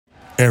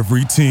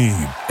Every team,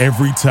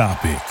 every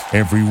topic,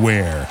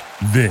 everywhere.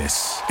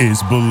 This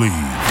is Believe.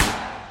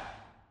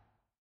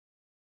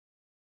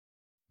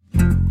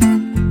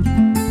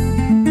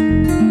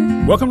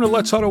 Welcome to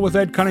Let's Huddle with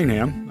Ed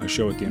Cunningham, a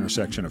show at the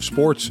intersection of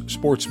sports,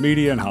 sports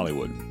media, and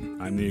Hollywood.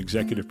 I'm the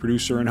executive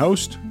producer and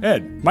host,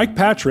 Ed. Mike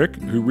Patrick,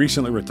 who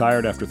recently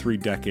retired after 3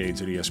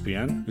 decades at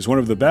ESPN, is one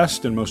of the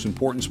best and most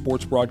important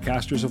sports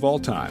broadcasters of all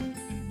time.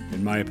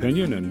 In my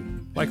opinion, and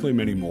likely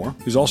many more,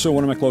 he's also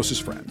one of my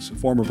closest friends. A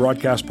former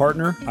broadcast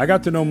partner, I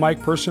got to know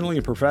Mike personally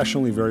and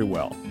professionally very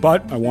well.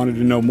 But I wanted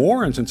to know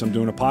more, and since I'm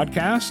doing a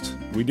podcast,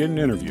 we did an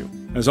interview.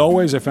 As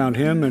always, I found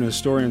him and his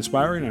story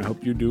inspiring, and I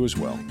hope you do as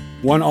well.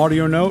 One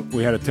audio note,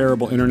 we had a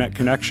terrible internet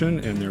connection,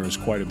 and there was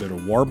quite a bit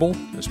of warble,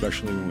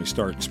 especially when we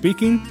start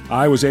speaking.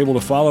 I was able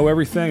to follow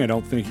everything. I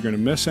don't think you're going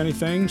to miss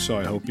anything, so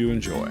I hope you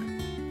enjoy.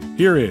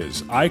 Here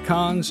is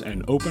Icons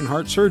and Open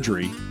Heart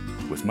Surgery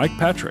with Mike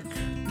Patrick.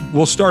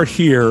 We'll start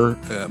here.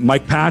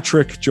 Mike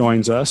Patrick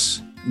joins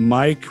us.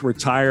 Mike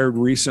retired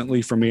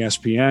recently from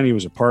ESPN. He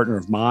was a partner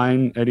of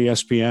mine at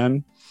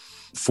ESPN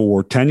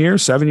for 10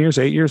 years, 7 years,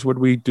 8 years. What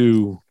did we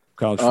do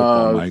college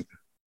football, Mike?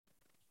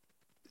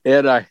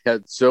 Ed, I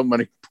had so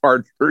many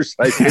partners.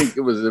 I think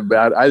it was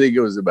about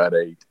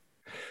 8.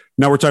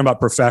 Now we're talking about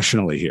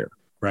professionally here,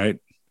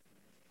 right?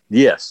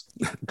 Yes.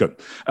 Good.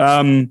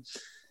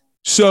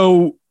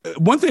 So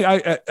one thing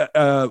I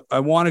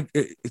want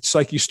to, it's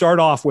like you start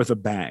off with a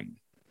bang.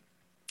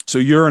 So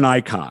you're an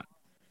icon,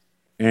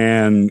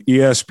 and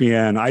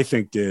ESPN, I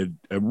think, did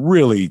a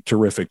really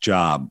terrific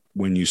job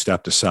when you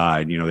stepped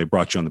aside. You know, they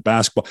brought you on the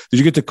basketball. Did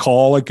you get to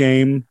call a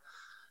game,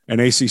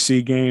 an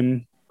ACC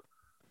game?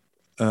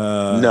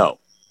 No.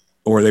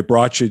 Or they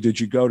brought you? Did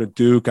you go to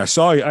Duke? I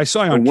saw you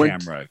on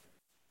camera.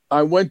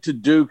 I went to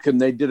Duke,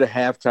 and they did a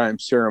halftime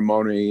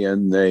ceremony,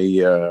 and they,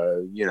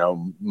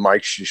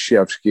 Mike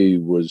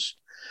Krzyzewski was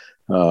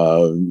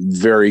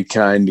very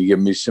kind to give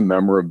me some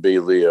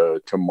memorabilia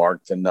to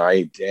mark the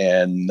night.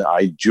 And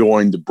I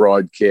joined the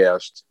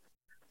broadcast,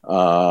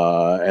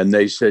 and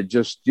they said,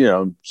 just,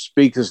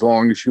 speak as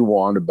long as you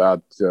want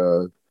about,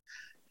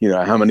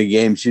 how many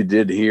games you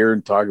did here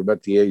and talk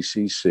about the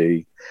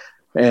ACC.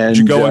 And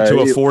did you go into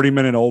a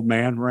 40-minute old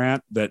man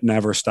rant that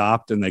never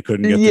stopped and they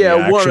couldn't get to the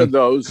action? One of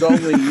those.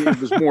 Only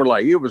it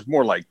was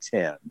more like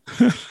 10.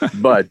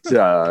 But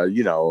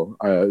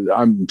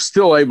I'm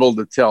still able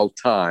to tell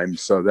time,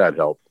 so that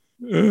helped.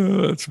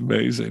 That's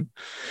amazing.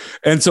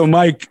 And so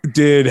Mike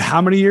did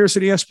how many years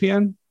at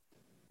ESPN?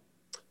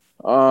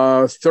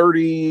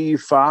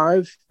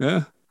 35.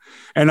 Yeah.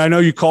 And I know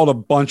you called a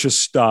bunch of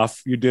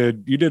stuff. You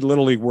did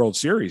Little League World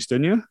Series,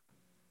 didn't you?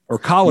 Or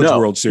College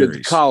World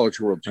Series. College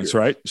World Series. That's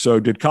right. So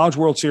did College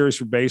World Series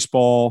for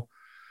baseball.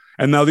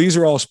 And now these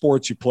are all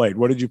sports you played.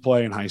 What did you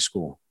play in high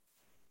school?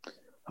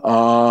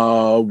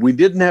 We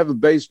didn't have a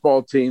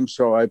baseball team,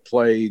 so I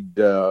played,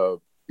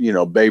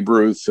 Babe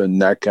Ruth and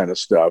that kind of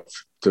stuff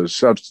to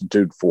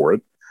substitute for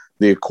it,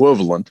 the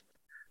equivalent.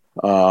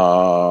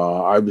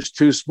 I was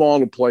too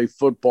small to play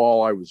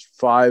football. I was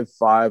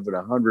 5'5" and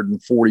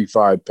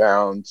 145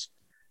 pounds,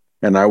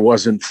 and I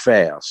wasn't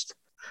fast.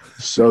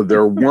 So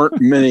there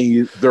weren't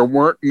many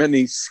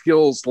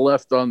skills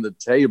left on the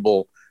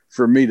table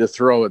for me to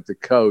throw at the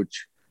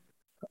coach.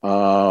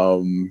 I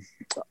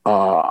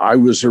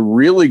was a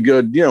really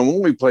good,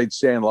 when we played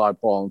sandlot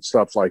ball and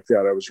stuff like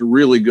that, I was a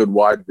really good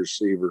wide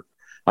receiver.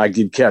 I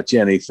could catch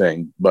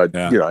anything, but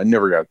I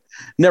never got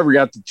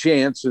the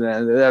chance,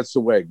 and that's the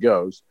way it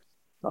goes.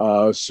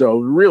 So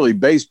really,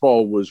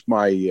 baseball was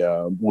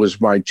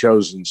my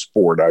chosen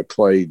sport. I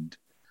played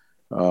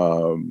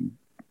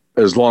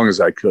as long as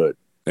I could.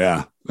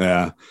 Yeah.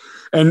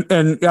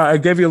 And I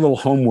gave you a little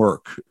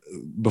homework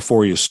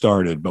before you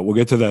started, but we'll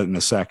get to that in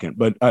a second.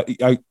 But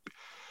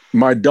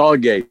my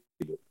dog ate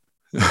it.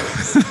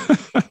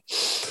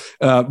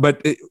 I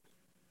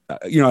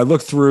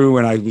looked through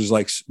and I was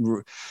like,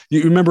 you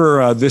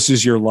remember This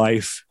Is Your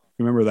Life?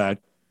 You remember that?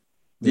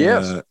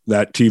 Yes.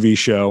 That TV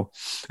show.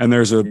 And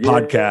there's a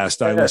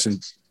podcast I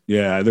listened.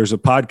 Yeah. There's a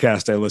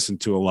podcast I listen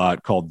to a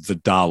lot called The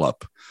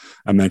Dollop.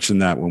 I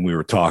mentioned that when we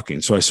were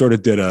talking. So I sort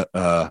of did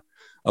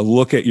a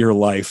look at your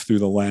life through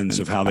the lens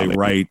of how they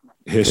write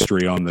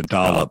history on The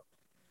Dollop.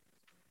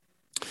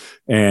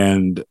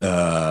 And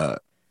and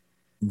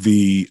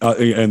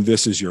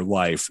This Is Your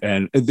Life.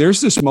 And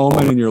there's this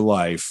moment in your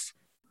life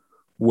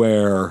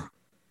where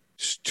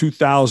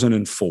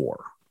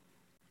 2004,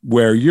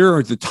 where you're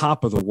at the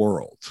top of the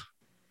world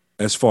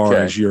as far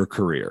as your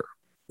career,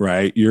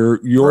 right? You're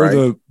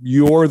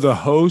the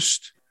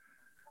host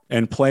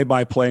and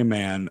play-by-play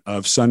man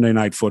of Sunday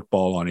Night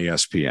Football on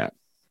ESPN,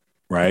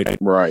 right?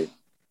 Right.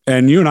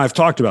 And you and I have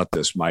talked about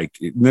this, Mike.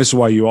 And this is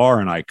why you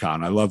are an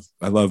icon. I love,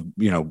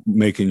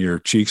 making your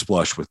cheeks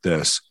blush with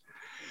this.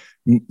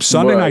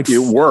 Sunday night. It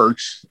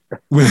works.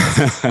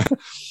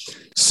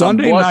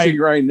 Sunday I'm night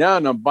right now,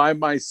 and I'm by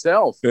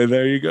myself.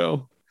 There you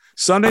go.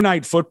 Sunday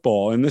Night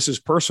Football, and this is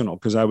personal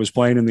because I was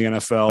playing in the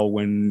NFL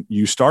when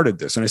you started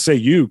this. And I say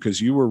you because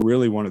you were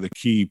really one of the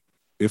key,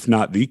 if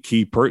not the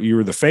key, you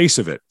were the face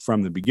of it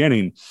from the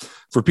beginning.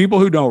 For people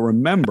who don't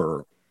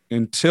remember,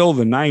 until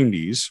the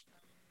 90s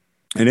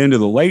and into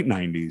the late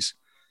 90s,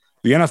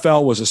 the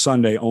NFL was a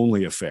Sunday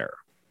only affair.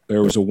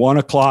 There was a 1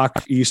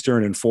 o'clock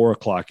Eastern and 4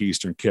 o'clock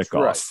Eastern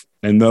kickoff. Right.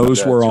 And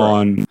those were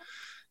on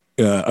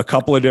a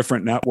couple of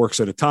different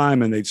networks at a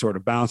time, and they'd sort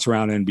of bounce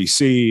around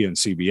NBC and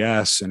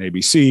CBS and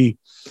ABC.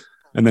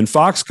 And then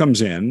Fox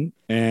comes in,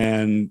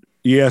 and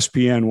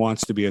ESPN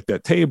wants to be at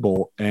that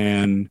table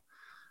and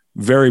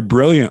very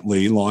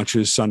brilliantly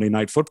launches Sunday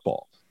Night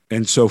Football.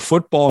 And so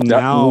football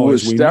now,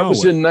 as we know, that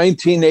was in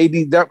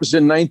 1980. That was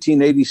in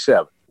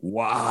 1987.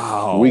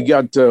 Wow. We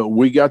got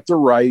the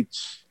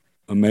rights.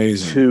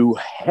 Amazing. To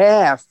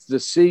half the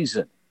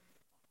season.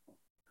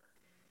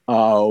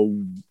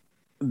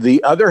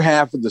 The other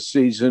half of the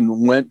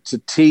season went to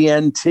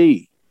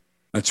TNT.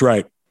 That's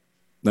right.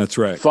 That's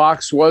right.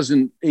 Fox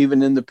wasn't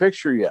even in the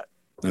picture yet.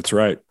 That's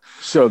right.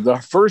 So the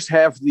first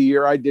half of the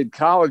year I did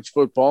college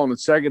football, and the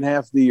second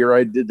half of the year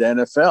I did the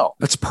NFL.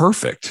 That's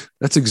perfect.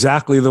 That's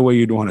exactly the way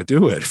you'd want to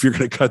do it if you're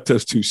going to cut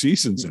those two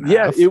seasons in half.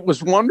 Yeah, it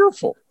was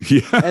wonderful.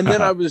 Yeah. And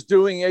then I was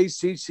doing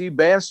ACC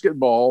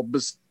basketball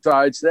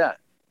besides that.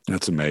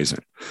 That's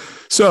amazing.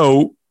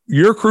 So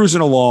you're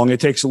cruising along. It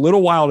takes a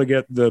little while to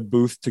get the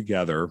booth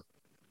together,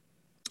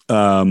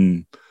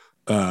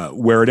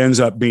 where it ends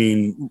up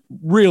being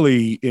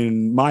really,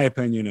 in my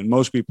opinion and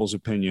most people's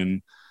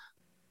opinion,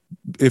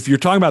 if you're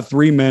talking about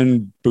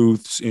 3-man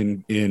booths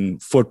in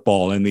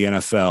football in the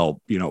NFL,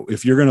 you know,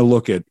 if you're going to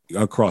look at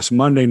across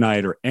Monday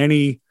night or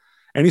any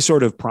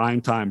sort of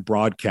primetime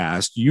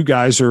broadcast, you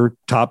guys are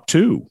top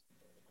 2,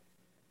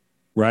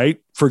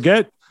 right?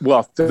 Forget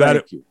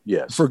that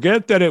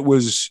it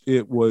was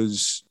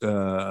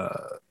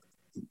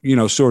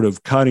sort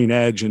of cutting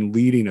edge and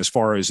leading as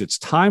far as its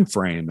time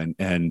frame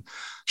and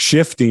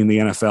shifting the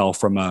NFL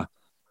from a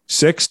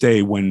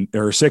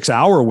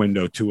 6-hour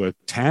window to a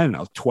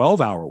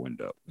 12-hour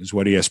window is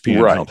what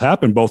ESPN helped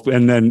happen. Both,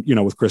 and then, you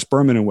know, with Chris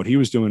Berman and what he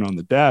was doing on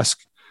the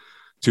desk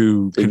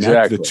to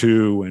connect the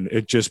two, and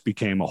it just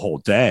became a whole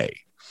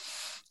day.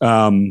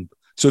 So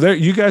there,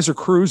 you guys are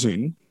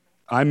cruising.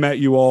 I met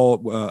you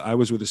all. I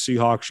was with the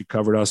Seahawks. You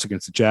covered us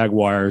against the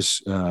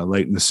Jaguars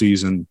late in the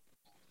season.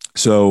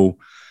 So,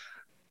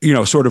 you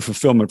know, sort of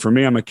fulfillment for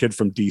me. I'm a kid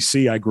from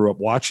DC. I grew up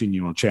watching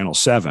you on Channel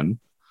 7.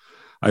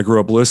 I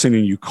grew up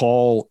listening. You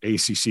call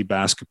ACC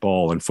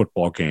basketball and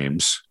football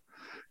games.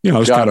 You know, it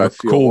was kind of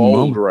a cool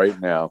moment right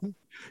now.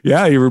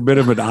 Yeah, you were a bit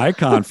of an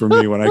icon for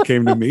me when I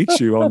came to meet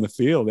you on the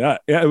field. Yeah,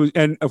 it was,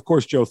 and of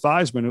course Joe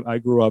Theismann. I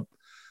grew up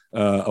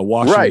a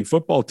Washington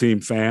football team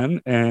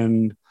fan,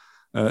 and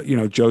you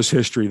know, Joe's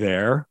history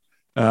there.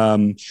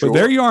 But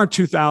there you are in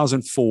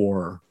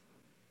 2004.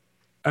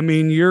 I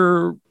mean,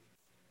 you're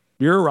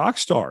a rock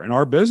star in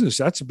our business.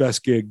 That's the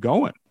best gig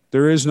going.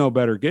 There is no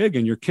better gig,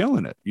 and you're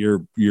killing it.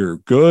 You're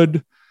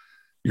good.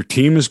 Your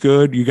team is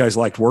good. You guys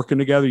liked working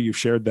together. You've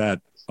shared that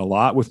a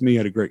lot with me.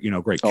 Had a great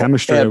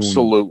chemistry.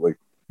 Absolutely.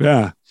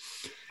 Yeah.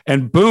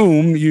 And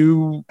boom,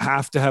 you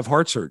have to have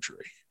heart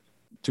surgery.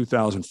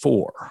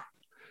 2004.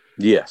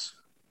 Yes.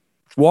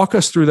 Walk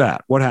us through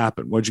that. What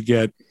happened? What'd you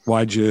get?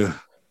 Why'd you,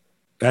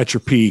 at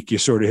your peak, you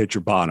sort of hit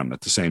your bottom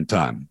at the same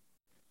time?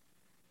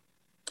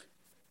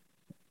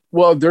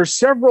 Well, there are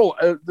several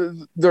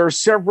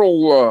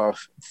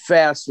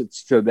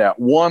facets to that.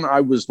 One,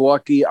 I was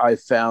lucky I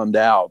found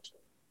out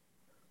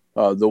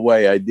the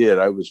way I did.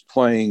 I was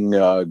playing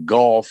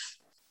golf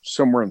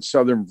somewhere in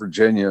Southern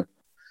Virginia,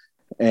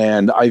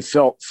 and I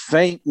felt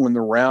faint when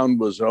the round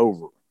was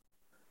over.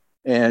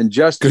 And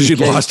just because you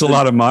lost a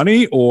lot of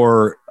money,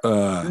 or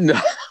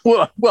no,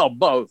 well,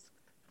 both.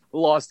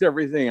 Lost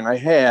everything I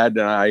had,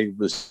 and I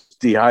was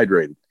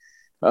dehydrated.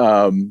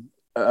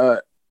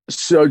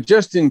 So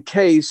just in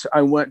case,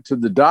 I went to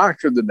the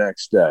doctor the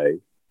next day,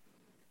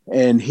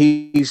 and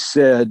he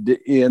said,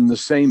 in the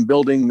same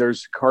building,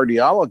 there's a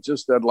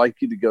cardiologist. I'd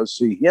like you to go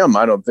see him.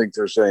 I don't think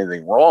there's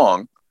anything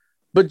wrong,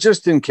 but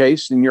just in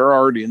case, and you're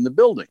already in the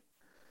building.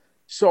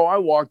 So I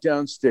walked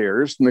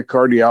downstairs, and the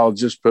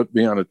cardiologist put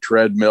me on a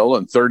treadmill,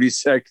 and 30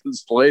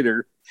 seconds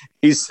later,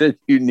 he said,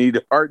 "You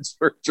need heart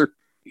surgery."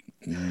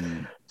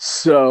 Mm.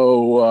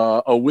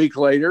 So a week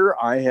later,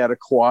 I had a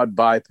quad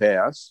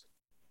bypass.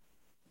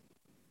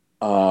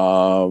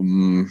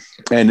 And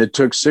it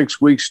took 6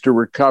 weeks to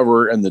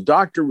recover. And the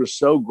doctor was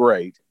so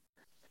great.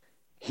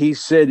 He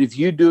said, if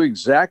you do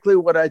exactly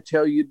what I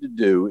tell you to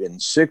do, in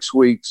 6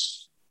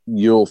 weeks,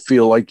 you'll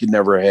feel like you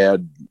never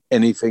had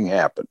anything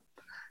happen.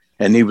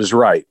 And he was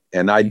right.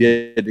 And I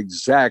did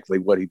exactly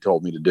what he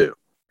told me to do.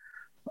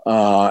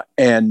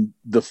 And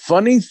the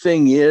funny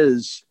thing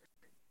is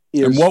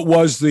and what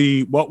was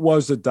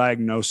the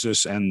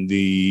diagnosis and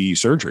the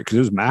surgery? Because it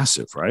was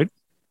massive, right?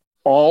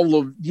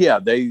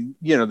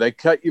 They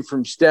cut you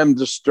from stem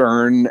to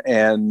stern,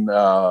 and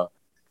the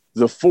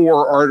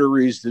 4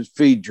 arteries that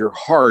feed your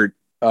heart,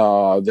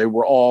 they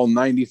were all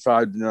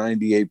 95 to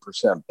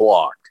 98%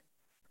 blocked.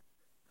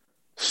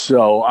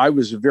 So I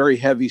was a very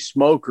heavy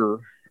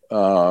smoker,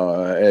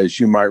 as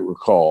you might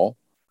recall.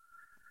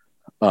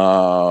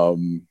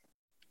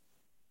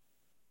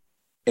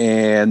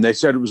 And they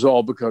said it was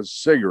all because of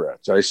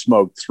cigarettes. I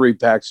smoked 3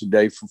 packs a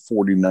day for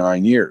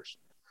 49 years.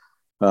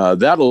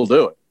 That'll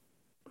do it.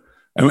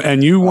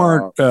 And you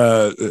weren't,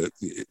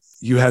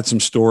 you had some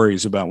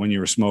stories about when you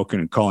were smoking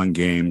and calling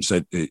games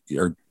that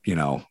are,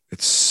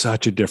 it's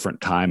such a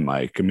different time,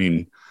 Mike. I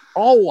mean,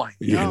 I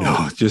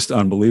know. Just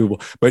unbelievable.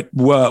 But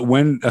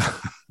when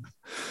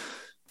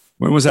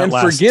was that and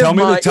last? Tell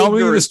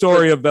me the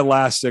story of the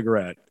last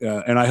cigarette.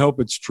 And I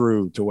hope it's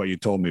true to what you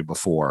told me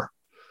before.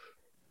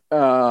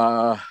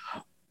 I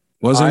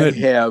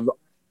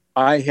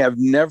have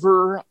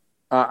never,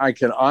 I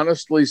can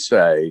honestly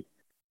say,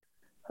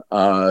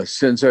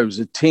 since I was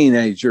a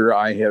teenager,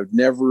 I have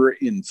never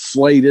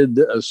inflated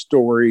a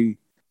story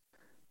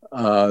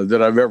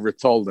that I've ever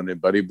told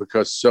anybody,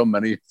 because so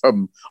many of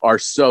them are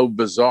so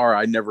bizarre.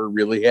 I never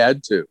really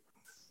had to.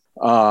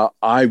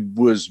 I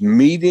was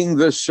meeting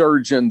the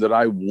surgeon that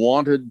I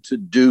wanted to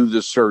do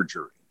the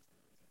surgery.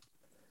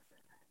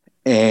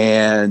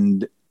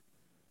 And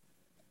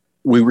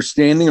we were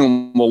standing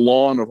on the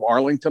lawn of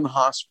Arlington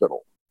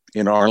Hospital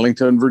in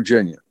Arlington,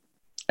 Virginia.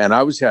 And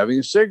I was having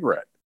a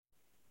cigarette.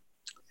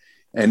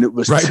 And it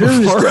was right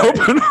Tuesday. Before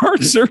open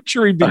heart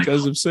surgery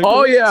because of cigarettes.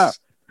 Oh, yeah.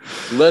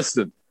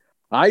 Listen,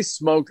 I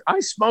smoked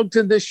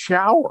in the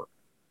shower.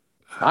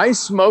 I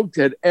smoked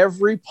at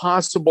every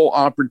possible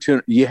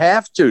opportunity. You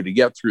have to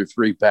get through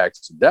 3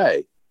 packs a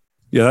day.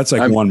 Yeah, that's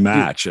like one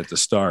match at the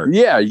start.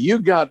 Yeah,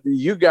 you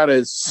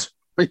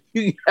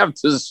have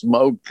to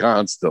smoke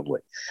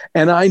constantly.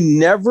 And I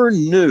never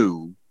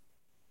knew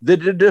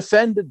that it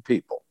offended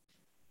people.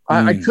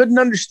 I couldn't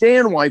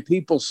understand why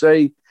people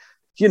say,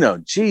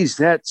 geez,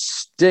 that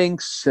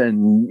stinks.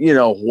 And,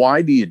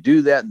 why do you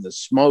do that? And the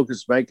smoke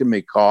is making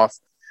me cough.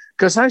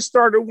 Because I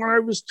started when I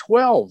was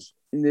 12.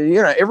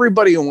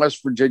 Everybody in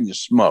West Virginia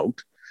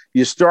smoked.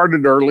 You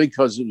started early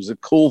because it was a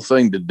cool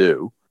thing to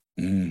do.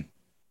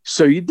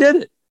 So you did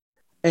it.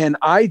 And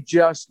I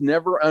just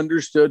never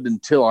understood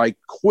until I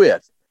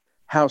quit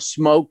how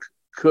smoke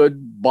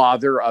could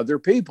bother other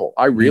people.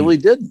 I really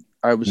didn't.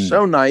 I was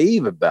so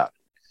naive about it.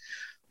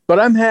 But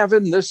I'm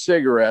having this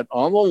cigarette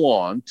on the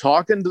lawn,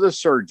 talking to the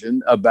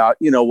surgeon about,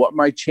 what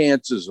my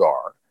chances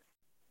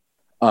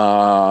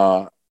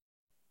are.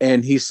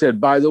 And he said,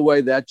 by the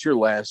way, that's your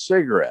last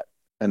cigarette.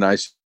 And I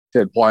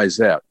said, why is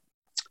that?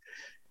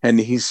 And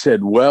he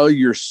said, well,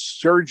 your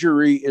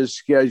surgery is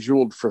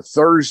scheduled for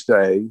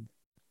Thursday.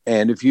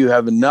 And if you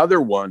have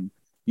another one,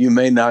 you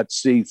may not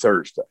see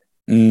Thursday.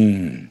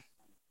 And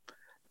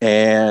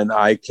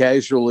I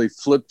casually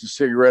flipped the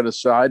cigarette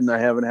aside, and I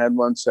haven't had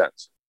one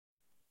since.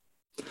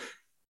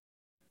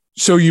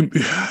 So you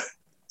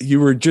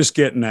were just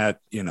getting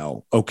at,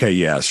 okay,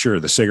 yeah, sure,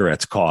 the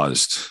cigarettes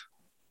caused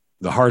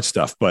the heart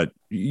stuff, but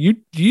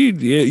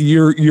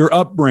your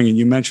upbringing,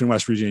 you mentioned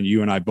West Virginia,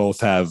 you and I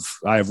both we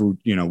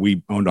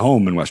owned a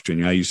home in West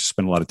Virginia. I used to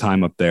spend a lot of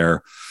time up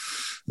there.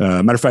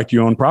 Matter of fact,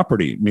 you own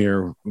property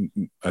near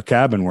a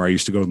cabin where I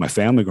used to go with my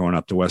family growing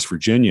up to West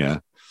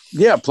Virginia.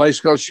 Yeah. A place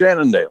called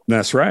Shenandoah.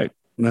 That's right.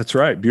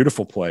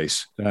 Beautiful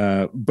place.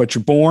 But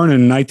you're born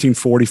in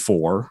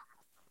 1944,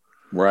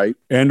 right?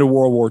 End of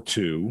World War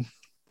II.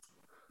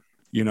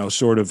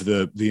 Sort of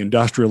the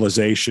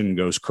industrialization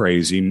goes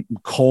crazy.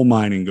 Coal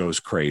mining goes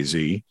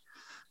crazy.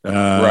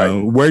 Right.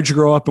 Where'd you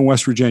grow up in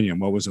West Virginia? And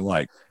what was it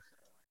like?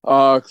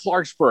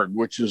 Clarksburg,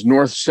 which is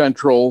north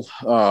central,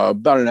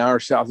 about an hour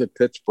south of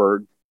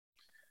Pittsburgh.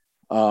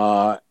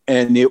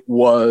 And it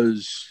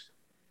was,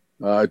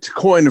 to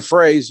coin a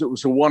phrase, it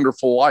was a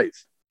wonderful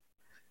life.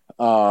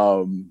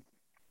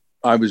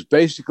 I was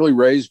basically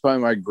raised by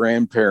my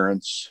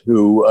grandparents,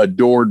 who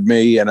adored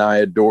me and I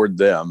adored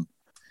them.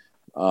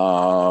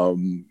 What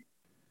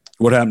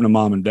happened to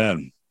mom and dad?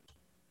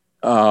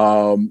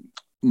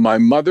 My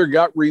mother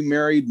got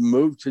remarried,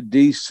 moved to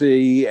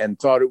DC, and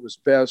thought it was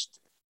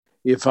best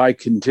if I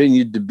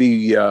continued to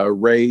be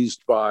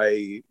raised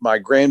by my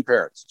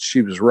grandparents.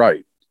 She was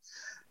right.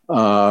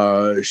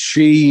 Our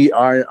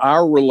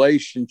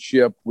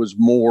relationship was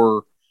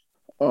more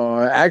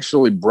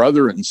actually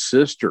brother and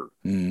sister,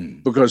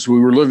 because we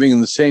were living in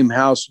the same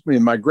house,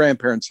 in my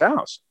grandparents'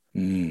 house.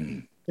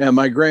 And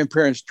my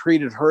grandparents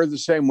treated her the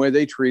same way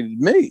they treated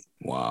me.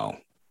 Wow.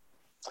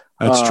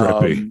 That's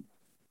trippy.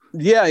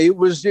 Yeah, it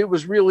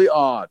was really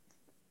odd.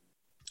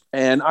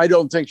 And I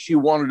don't think she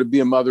wanted to be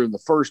a mother in the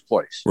first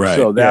place. Right.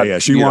 So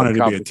that, she wanted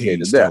to be a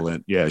teen still.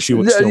 She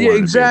was still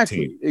exactly.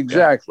 To be a teen.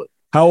 Exactly.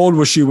 Yeah. How old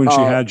was she when she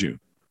had you?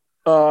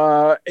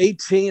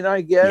 18,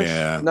 I guess.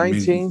 Yeah,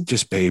 19.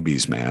 Just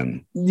babies,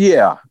 man.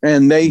 Yeah.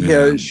 And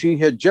she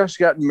had just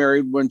gotten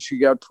married when she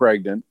got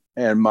pregnant.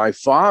 And my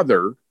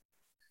father,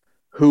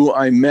 who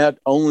I met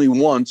only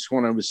once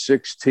when I was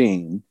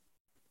 16,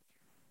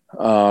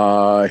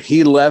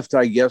 he left,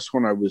 I guess,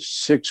 when I was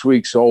 6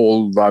 weeks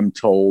old. I'm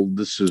told.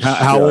 This is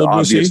how old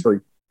obviously,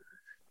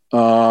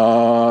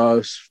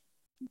 was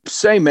he?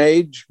 Same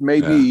age,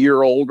 maybe a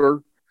year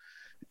older.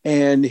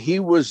 And he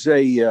was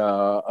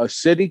a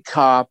city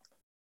cop,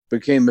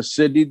 became a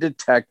city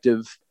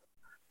detective.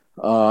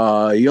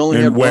 He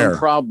only had one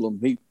problem.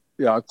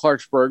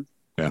 Clarksburg.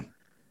 Yeah.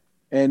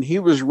 and he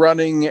was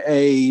running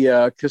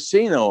a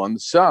casino on the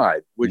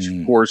side, which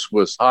of course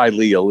was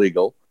highly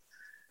illegal.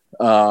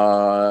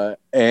 And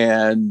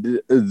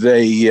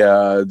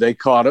they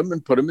caught him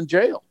and put him in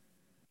jail.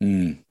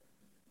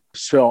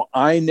 So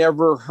I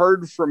never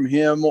heard from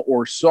him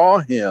or saw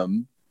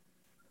him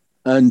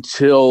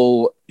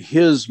until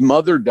his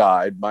mother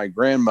died, my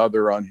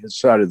grandmother on his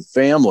side of the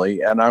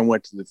family, and I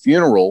went to the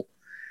funeral,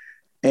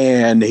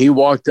 and he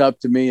walked up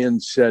to me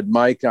and said,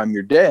 "Mike, I'm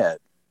your dad."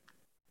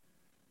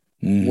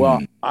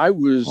 Well, I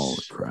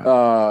was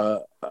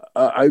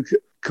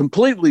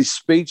completely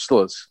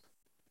speechless.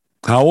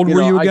 How old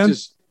were you again?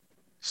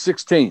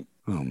 16.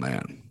 Oh,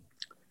 man.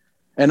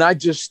 And I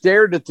just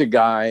stared at the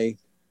guy,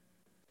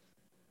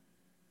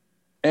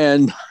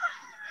 and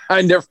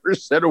I never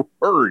said a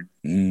word.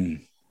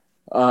 And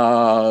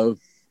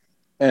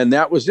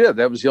that was it.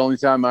 That was the only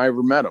time I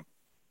ever met him.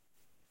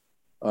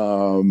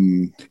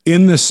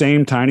 In the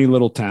same tiny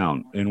little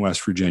town in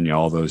West Virginia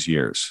all those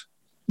years.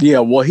 Yeah,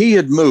 well, he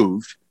had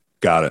moved.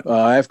 Got it.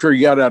 After he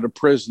got out of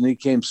prison, he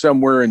came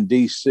somewhere in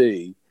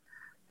D.C.,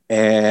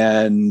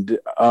 and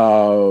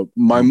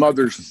my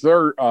mother's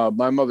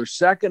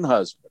second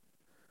husband,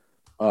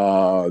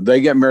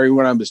 they got married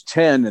when I was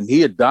 10, and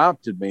he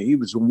adopted me. He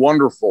was a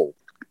wonderful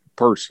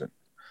person.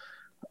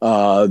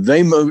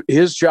 They moved.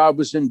 His job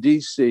was in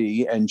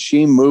D.C., and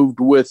she moved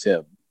with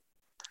him.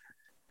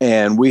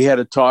 And we had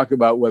a talk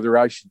about whether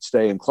I should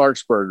stay in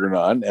Clarksburg or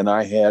not. And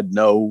I had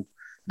no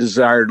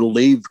desire to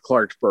leave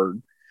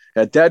Clarksburg.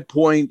 At that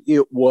point,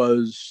 it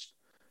was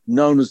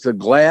known as the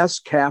glass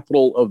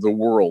capital of the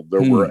world.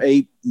 There were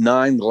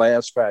 8-9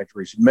 glass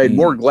factories. It made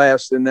more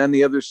glass than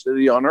any other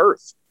city on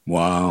earth.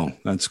 Wow,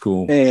 that's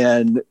cool.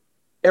 And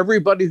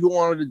everybody who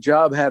wanted a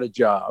job had a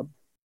job,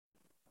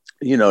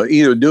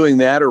 either doing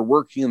that or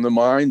working in the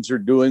mines or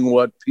doing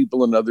what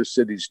people in other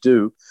cities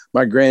do.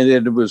 My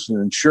granddad was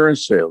an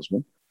insurance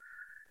salesman,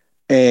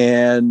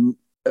 and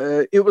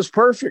it was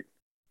perfect.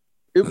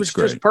 It was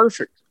just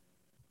perfect.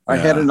 I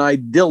had an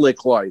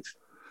idyllic life.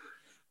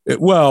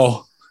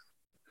 Well,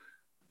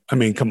 I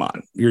mean, come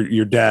on.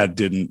 Your dad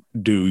didn't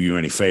do you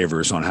any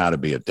favors on how to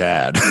be a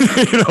dad,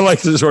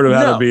 like to sort of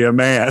how to be a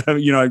man.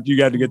 You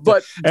got to get,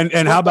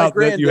 and how about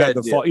that? You had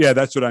the fault. Yeah,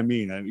 that's what I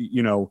mean.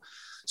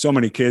 So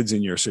many kids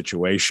in your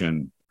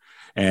situation,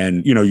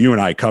 and, you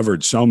and I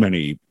covered so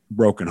many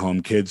broken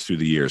home kids through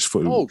the years.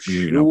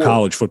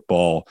 College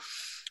football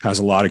has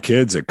a lot of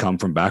kids that come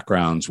from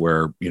backgrounds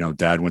where,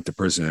 dad went to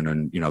prison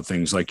and,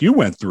 things like you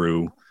went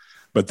through,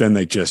 but then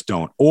they just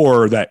don't,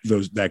 or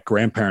that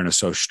grandparent is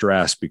so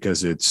stressed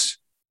because it's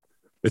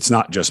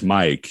not just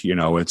Mike,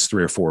 it's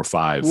 3 or 4 or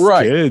 5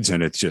 kids,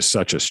 and it's just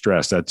such a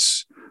stress.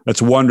 That's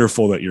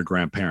wonderful that your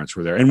grandparents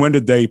were there. And when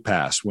did they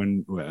pass?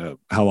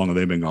 How long have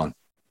they been gone?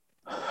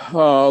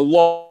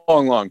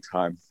 Long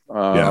time.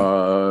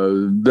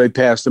 They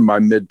passed in my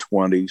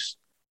mid-20s,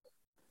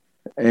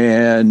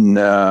 and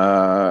they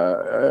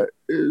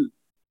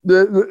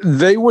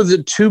were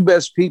the 2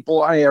 best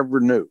people I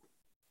ever knew.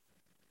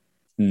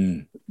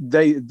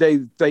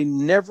 They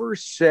never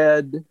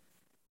said.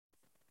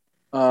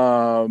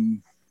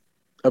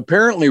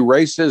 Apparently,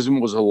 racism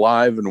was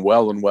alive and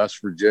well in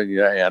West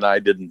Virginia, and I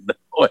didn't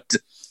know it.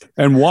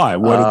 And why?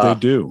 What did they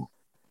do?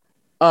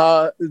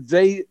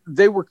 They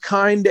were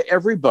kind to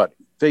everybody.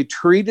 They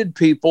treated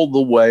people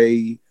the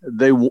way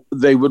they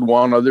would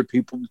want other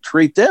people to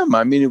treat them.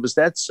 I mean, it was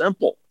that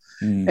simple.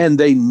 And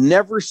they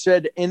never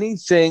said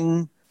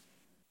anything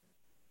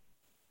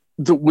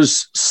that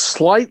was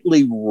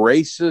slightly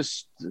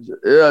racist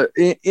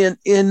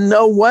in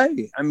no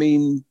way. I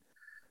mean,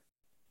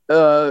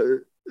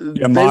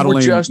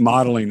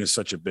 modeling is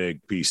such a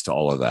big piece to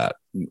all of that.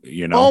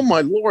 Oh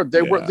my Lord,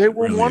 they were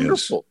really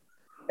wonderful.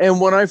 And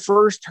when I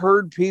first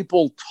heard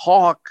people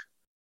talk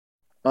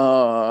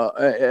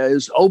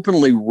as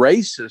openly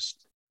racist,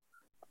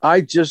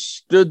 I just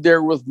stood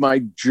there with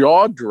my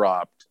jaw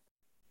dropped.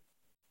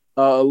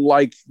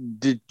 Like,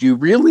 did you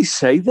really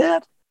say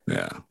that?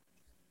 Yeah.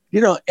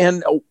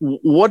 And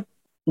what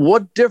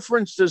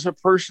difference does a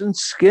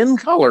person's skin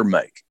color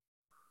make?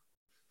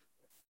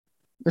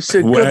 I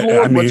said, good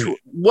Lord,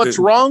 what's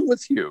wrong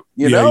with you?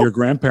 Your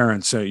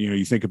grandparents,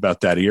 you think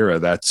about that era,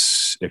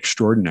 that's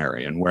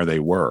extraordinary, and where they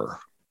were,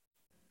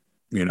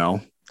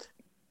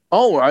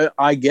 Oh,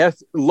 I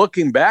guess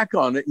looking back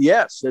on it,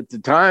 yes. At the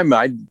time,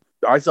 I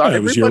thought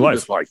everybody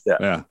was like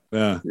that.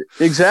 Yeah.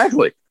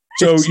 Exactly.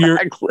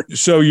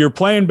 So you're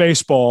playing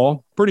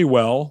baseball pretty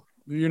well.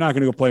 You're not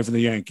going to go play for the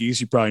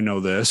Yankees. You probably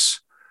know this.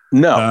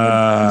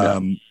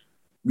 No.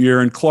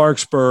 You're in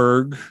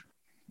Clarksburg.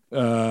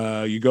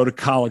 You go to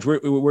college.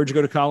 Where'd you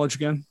go to college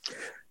again?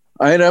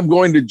 I ended up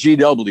going to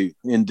GW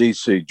in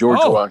D.C., George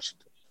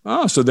Washington.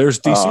 Oh, so there's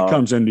D.C.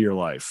 comes into your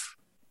life.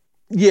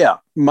 Yeah.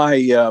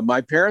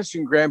 My parents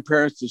and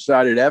grandparents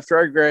decided after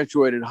I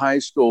graduated high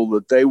school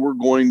that they were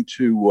going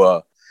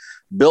to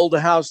build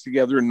a house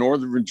together in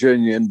Northern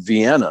Virginia in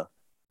Vienna.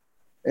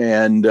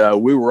 And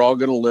we were all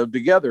going to live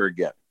together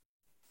again.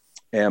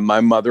 And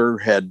my mother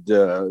had,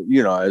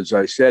 as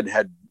I said,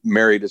 had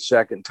married a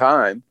second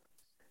time.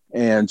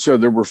 And so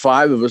there were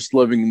 5 of us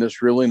living in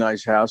this really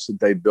nice house that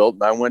they built.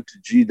 And I went to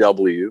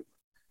GW,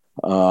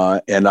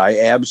 and I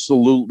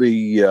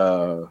absolutely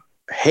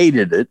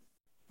hated it.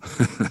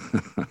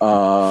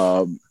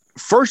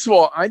 First of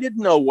all, I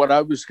didn't know what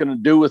I was going to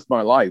do with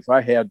my life.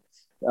 I had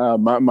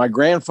my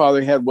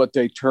grandfather had what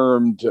they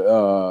termed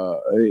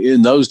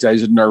in those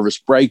days a nervous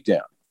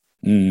breakdown.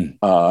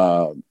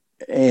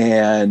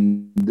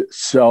 And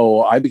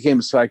so I became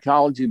a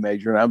psychology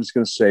major, and I was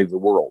going to save the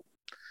world.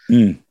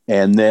 And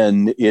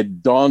then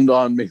it dawned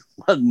on me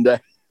one day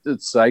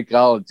that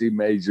psychology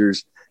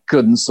majors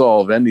couldn't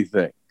solve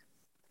anything.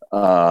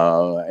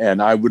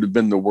 And I would have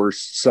been the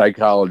worst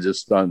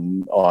psychologist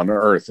on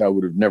earth. I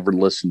would have never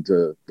listened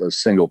to a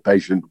single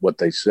patient, what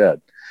they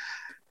said.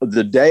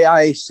 The day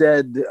I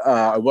said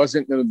I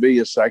wasn't going to be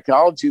a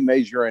psychology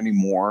major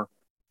anymore,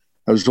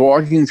 I was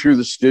walking through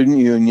the student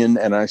union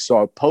and I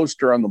saw a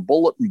poster on the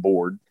bulletin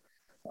board,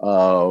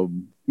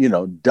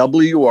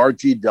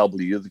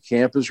 WRGW, the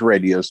campus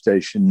radio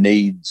station,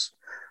 needs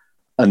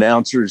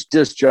announcers,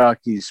 disc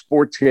jockeys,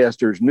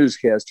 sportscasters,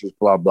 newscasters,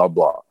 blah, blah,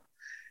 blah.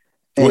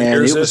 What And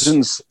year is it was this? in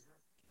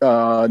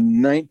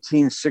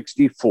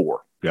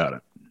 1964. Got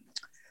it.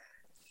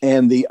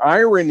 And the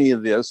irony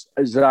of this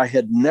is that I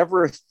had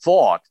never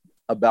thought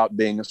about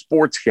being a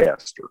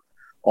sportscaster.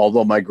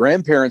 Although my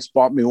grandparents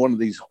bought me one of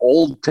these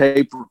old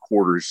tape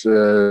recorders.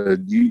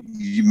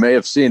 You may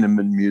have seen them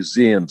in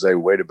museums. They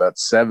weighed about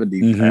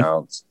 70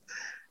 pounds,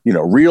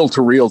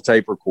 reel-to-reel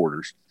tape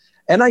recorders.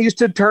 And I used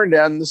to turn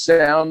down the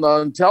sound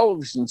on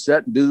television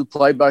set and do the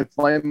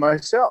play-by-play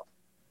myself,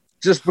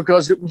 just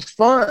because it was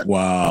fun.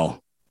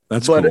 Wow.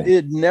 That's but cool.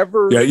 It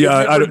never.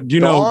 Yeah.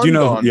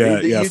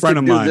 A friend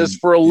of mine do this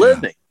for a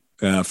living.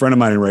 A friend of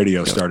mine in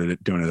radio started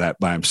doing that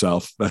by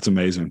himself. That's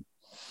amazing.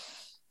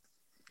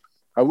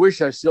 I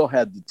wish I still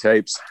had the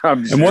tapes.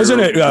 And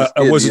wasn't it?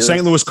 Was it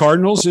St. Louis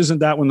Cardinals? Isn't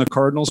that when the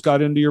Cardinals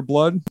got into your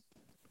blood?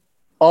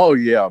 Oh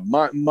yeah,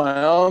 my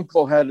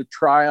uncle had a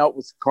tryout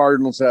with the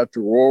Cardinals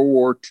after World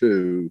War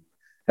II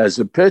as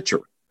a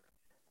pitcher,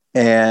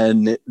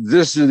 and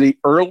this is the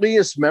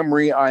earliest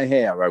memory I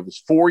have. I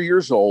was 4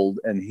 years old,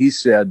 and he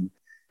said,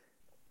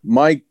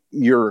 "Mike,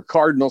 you're a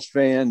Cardinals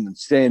fan, and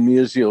Stan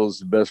Musial is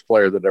the best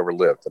player that ever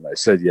lived." And I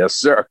said, "Yes,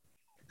 sir."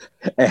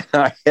 And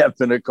I have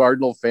been a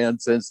Cardinal fan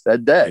since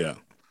that day. Yeah.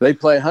 They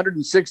play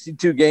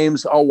 162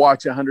 games. I'll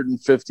watch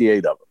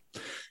 158 of them.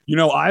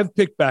 I've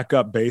picked back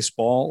up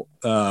baseball.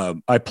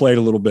 I played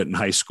a little bit in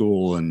high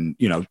school and,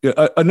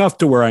 enough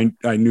to where I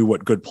knew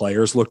what good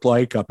players looked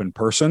like up in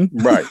person.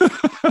 Right.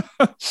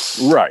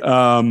 Right.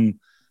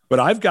 But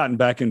I've gotten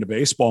back into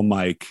baseball,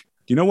 Mike.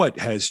 You know what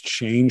has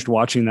changed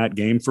watching that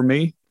game for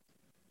me?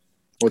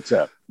 What's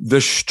that? The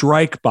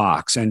strike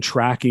box and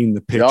tracking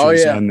the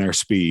pitches and their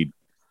speed.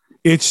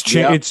 It's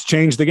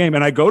changed the game.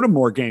 And I go to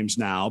more games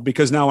now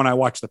because now when I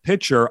watch the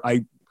pitcher,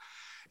 I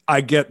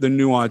get the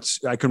nuance.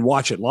 I can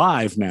watch it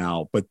live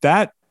now, but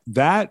that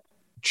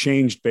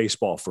changed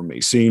baseball for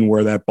me, seeing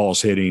where that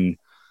ball's hitting,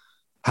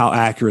 how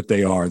accurate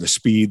they are, the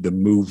speed, the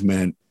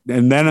movement.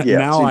 And then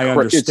now I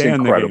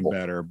understand the game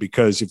better,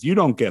 because if you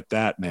don't get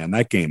that, man,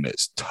 that game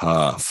is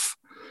tough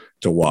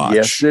to watch.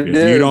 Yes, it if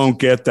is. You don't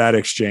get that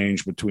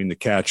exchange between the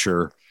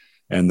catcher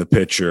and the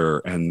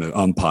pitcher and the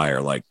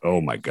umpire, like, oh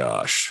my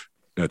gosh.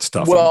 That's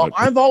tough. Well,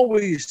 I've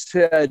always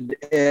said,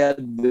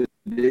 Ed,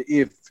 that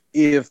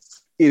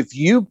if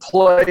you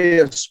play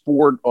a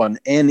sport on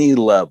any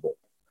level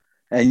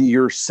and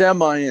you're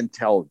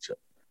semi-intelligent,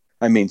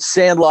 I mean,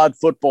 sandlot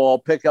football,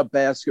 pickup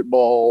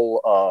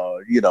basketball,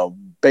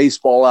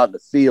 baseball out in the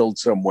field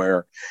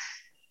somewhere,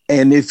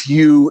 and if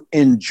you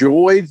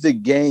enjoy the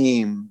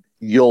game,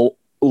 you'll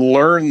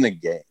learn the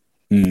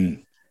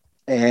game.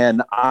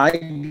 And I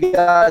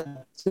got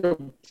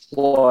to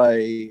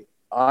play.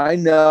 I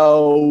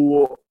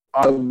know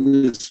I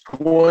was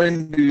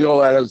going to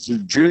go out as a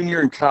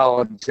junior in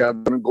college.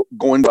 I'm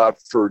going out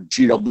for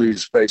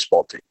GW's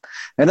baseball team.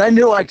 And I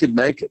knew I could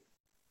make it.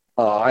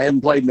 I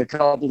hadn't played in a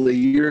couple of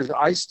years.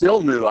 I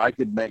still knew I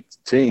could make the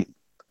team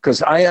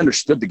because I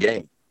understood the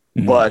game.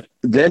 But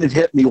then it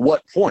hit me,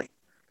 what point?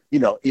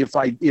 If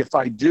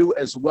I do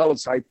as well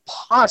as I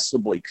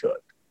possibly could,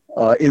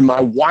 in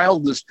my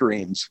wildest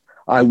dreams,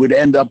 I would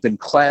end up in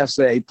Class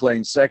A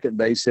playing second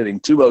base, hitting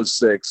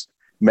 206,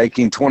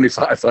 making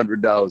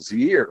 $2,500 a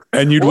year.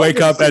 And you'd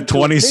wake up at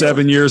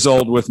 27 years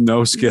old with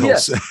no skills.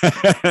 Yes.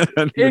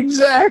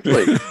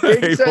 Exactly.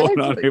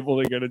 Not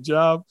able to get a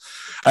job.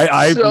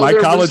 My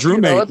college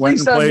roommate went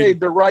and played. I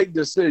made the right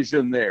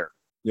decision there.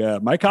 Yeah.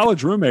 My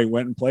college roommate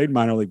went and played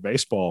minor league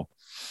baseball.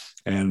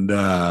 And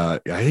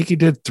I think he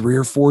did 3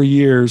 or 4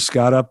 years,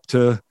 got up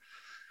to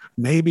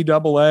maybe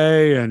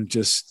AA, and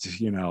just,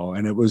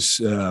 and it was,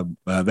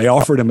 they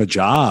offered him a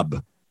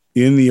job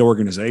in the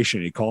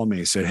organization. He called me.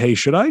 He said, "Hey,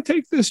 should I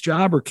take this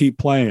job or keep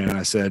playing?" And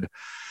I said,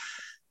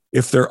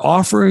 "If they're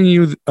offering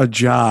you a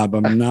job,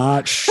 I'm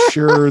not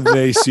sure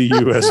they see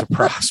you as a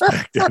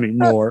prospect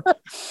anymore."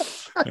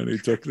 And he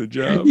took the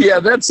job. Yeah,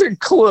 that's a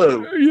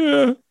clue.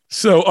 Yeah.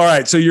 So, all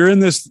right. So you're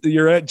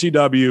at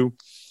GW.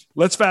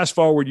 Let's fast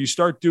forward. You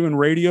start doing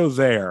radio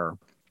there.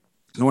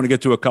 I want to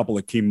get to a couple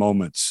of key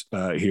moments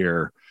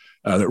here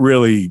that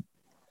really,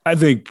 I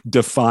think,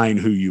 define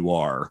who you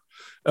are.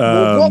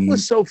 Well, what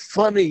was so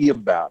funny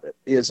about it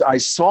is I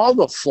saw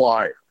the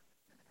flyer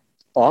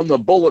on the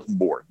bulletin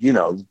board,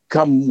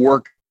 come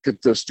work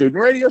at the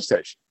student radio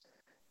station.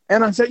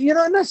 And I said,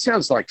 that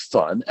sounds like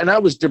fun. And I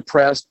was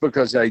depressed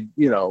because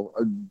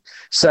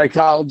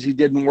psychology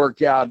didn't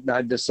work out. And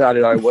I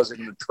decided I wasn't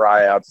going to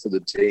try out for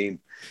the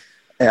team.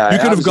 You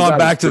could have gone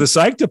back to the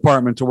psych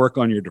department to work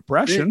on your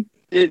depression.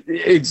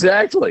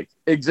 Exactly.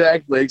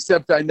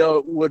 Except I know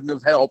it wouldn't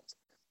have helped.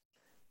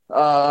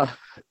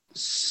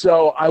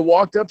 So I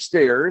walked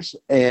upstairs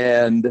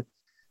and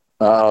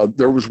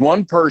there was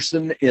one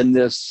person in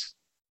this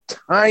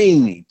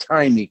tiny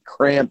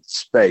cramped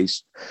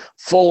space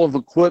full of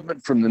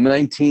equipment from the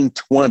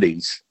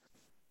 1920s.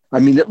 I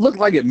mean, it looked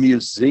like a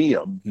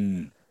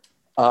museum.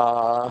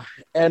 And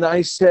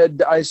I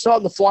said, I saw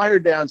the flyer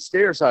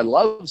downstairs. I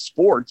love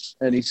sports.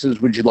 And he says,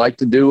 would you like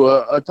to do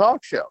a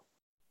talk show?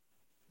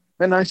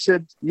 And I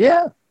said,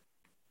 yeah.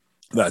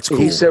 That's cool.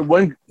 He said,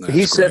 when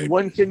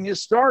can you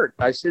start?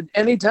 I said,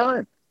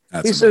 anytime.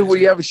 He said, well,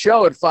 you have a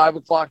show at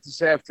 5:00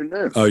 this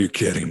afternoon. Oh, you're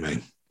kidding me.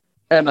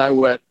 And I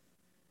went,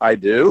 I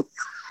do.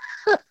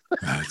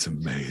 That's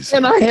amazing.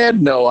 And I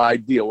had no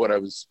idea what I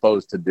was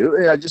supposed to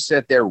do. I just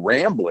sat there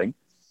rambling,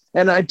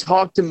 and I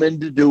talked them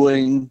into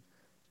doing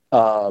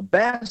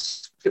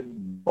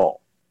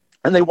basketball.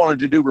 And they wanted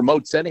to do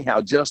remotes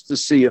anyhow, just to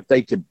see if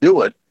they could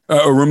do it.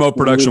 A remote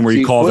production where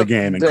you call the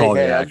game and call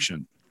the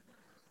action.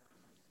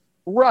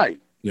 Right.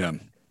 Yeah.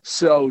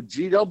 So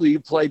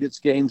GW played its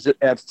games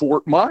at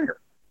Fort Myer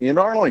in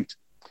Arlington,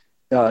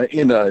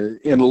 in a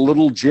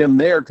little gym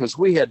there, because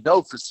we had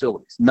no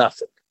facilities,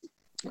 nothing.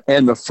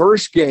 And the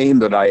first game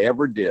that I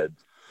ever did,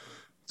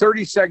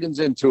 30 seconds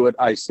into it,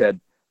 I said,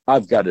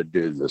 I've got to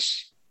do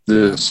this.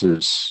 This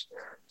is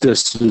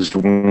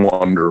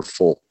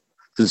wonderful.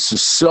 This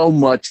is so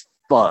much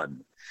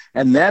fun.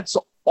 And that's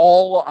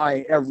all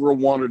I ever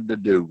wanted to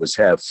do, was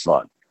have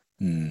fun.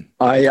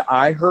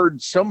 I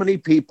heard so many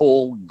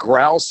people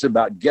grouse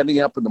about getting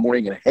up in the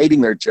morning and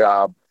hating their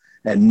job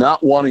and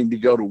not wanting to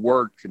go to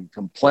work and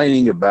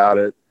complaining about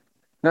it.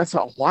 And I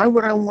thought, why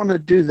would I want to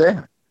do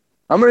that?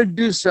 I'm going to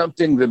do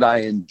something that I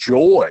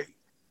enjoy.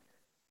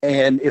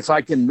 And if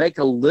I can make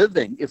a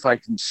living, if I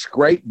can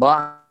scrape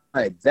by,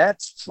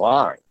 that's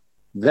fine.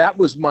 That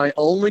was my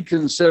only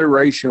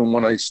consideration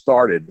when I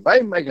started. If I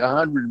make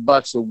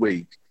 $100 a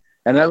week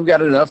and I've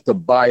got enough to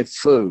buy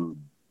food,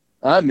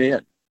 I'm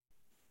in.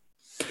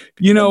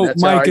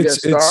 Mike,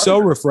 it's so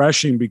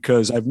refreshing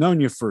because I've known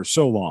you for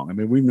so long. I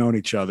mean, we've known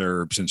each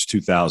other since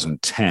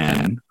 2010.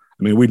 I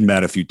mean, we'd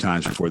met a few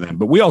times before then,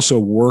 but we also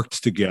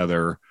worked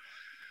together,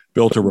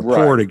 built a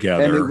rapport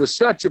together. And it was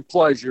such a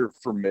pleasure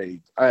for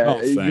me.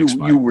 Thanks,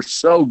 Mike. You were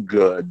so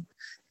good.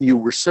 You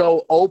were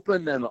so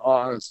open and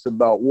honest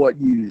about what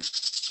you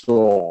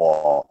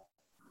saw.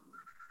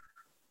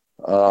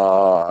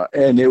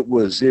 And it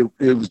was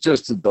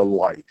just a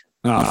delight.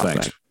 Oh,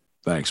 thanks.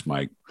 Thanks,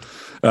 Mike.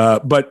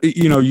 But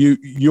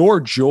your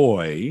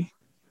joy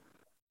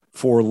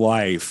for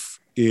life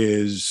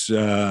is,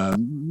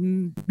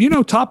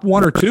 top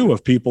one or two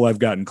of people I've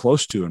gotten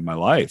close to in my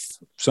life.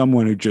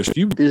 Someone who just,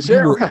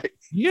 right?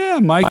 Yeah,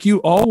 Mike, you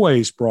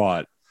always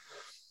brought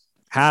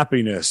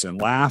happiness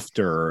and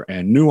laughter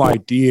and new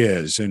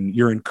ideas, and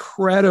you're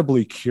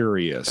incredibly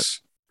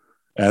curious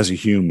as a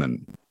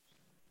human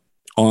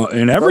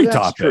in every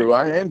topic. That's true.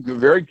 I am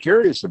very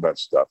curious about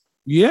stuff.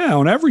 Yeah,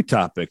 on every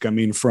topic. I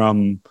mean,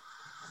 from,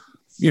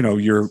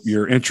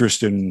 your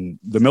interest in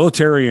the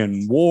military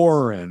and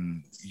war,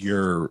 and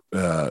your,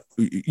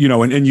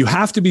 and you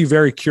have to be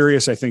very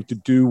curious, I think, to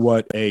do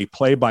what a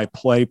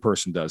play-by-play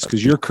person does,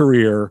 because your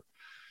career,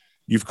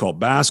 you've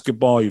called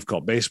basketball, you've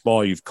called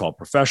baseball, you've called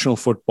professional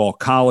football,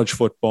 college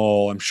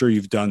football. I'm sure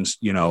you've done,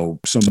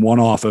 some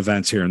one-off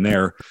events here and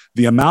there.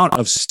 The amount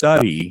of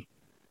study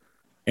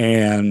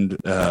and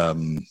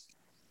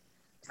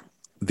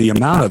the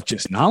amount of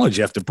just knowledge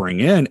you have to bring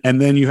in, and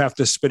then you have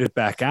to spit it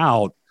back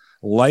out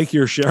like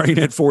you're sharing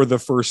it for the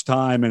first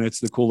time, and it's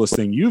the coolest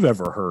thing you've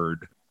ever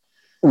heard.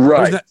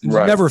 Right. It's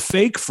never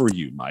fake for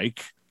you,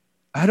 Mike.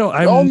 I don't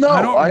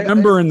I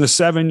remember in the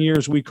 7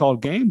 years we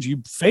called games,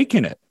 you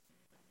faking it.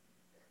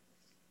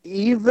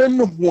 Even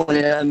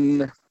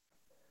when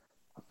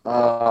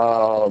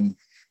I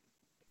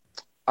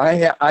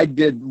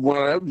did, when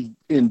I was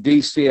in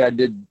DC, I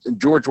did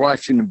George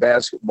Washington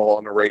basketball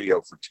on the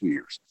radio for 2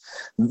 years.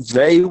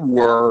 They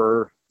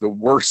were the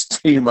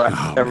worst team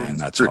I've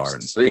ever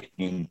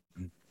seen.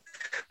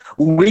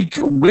 We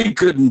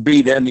couldn't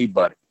beat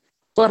anybody,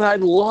 but I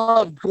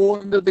loved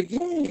going to the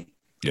game.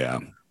 Yeah,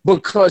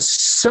 because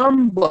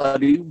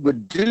somebody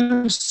would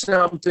do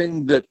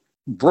something that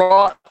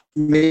brought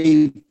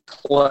me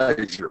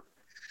pleasure.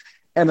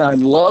 And I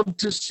love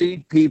to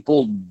see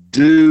people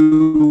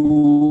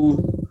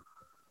do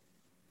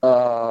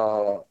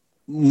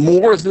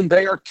more than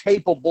they are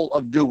capable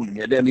of doing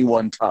at any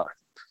one time.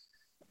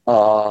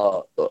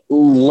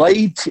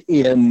 Late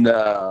in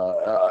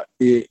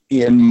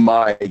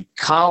my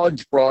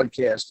college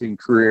broadcasting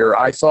career,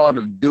 I thought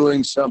of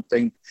doing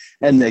something,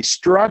 and they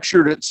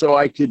structured it so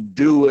I could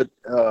do it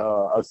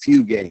a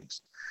few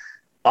games.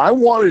 I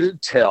wanted to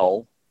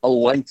tell a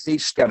lengthy,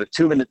 got a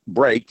 2-minute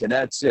break, and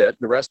that's it.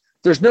 The rest,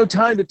 there's no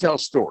time to tell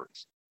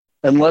stories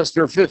unless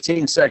they're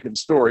 15-second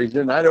stories,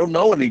 and I don't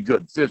know any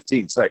good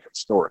 15-second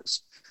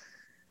stories.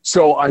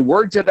 So I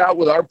worked it out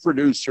with our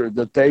producer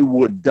that they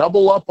would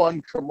double up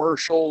on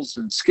commercials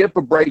and skip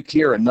a break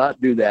here and not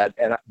do that.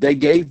 And they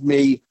gave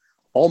me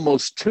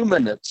almost 2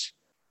 minutes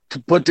to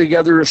put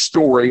together a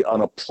story on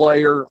a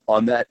player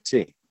on that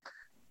team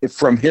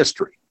from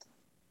history.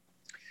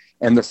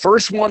 And the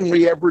first one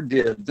we ever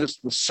did, this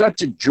was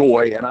such a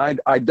joy. And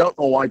I don't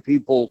know why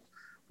people,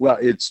 well,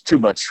 it's too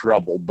much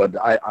trouble, but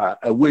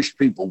I wish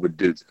people would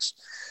do this.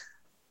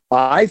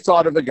 I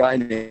thought of a guy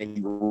named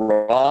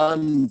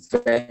Ron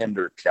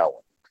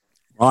Vanderkellen.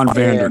 Ron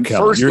Vanderkellen.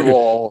 First of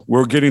all,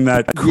 we're getting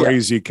that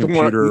crazy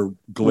computer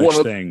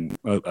glitch thing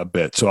a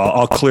bit, so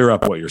I'll clear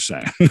up what you're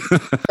saying.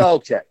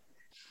 Okay,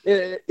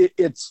 I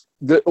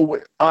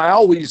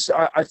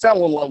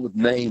fell in love with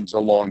names a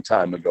long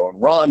time ago, and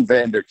Ron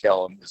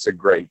Vanderkellen is a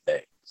great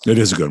name. It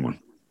is a good one.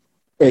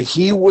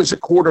 He was a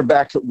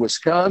quarterback at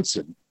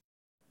Wisconsin,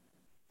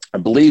 I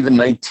believe, in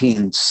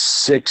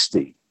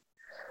 1960.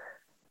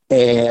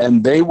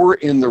 And they were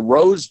in the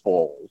Rose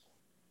Bowl,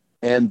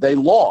 and they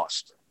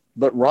lost.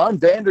 But Ron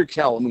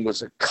Vanderkellen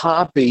was a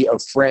copy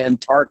of Fran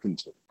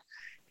Tarkenton.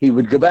 He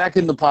would go back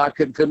in the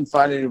pocket, couldn't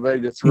find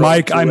anybody to throw.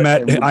 Mike, I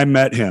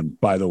met him,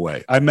 by the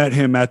way. I met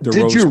him at the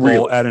Rose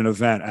Bowl at an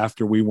event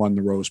after we won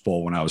the Rose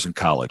Bowl when I was in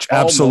college.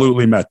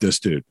 Absolutely met this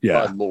dude.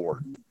 Yeah. My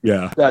Lord.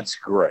 Yeah. That's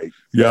great.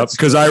 Yeah,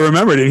 because I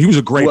remembered it. He was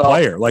a great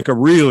player, like a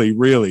really,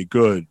 really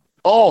good.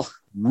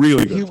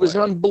 Really good he was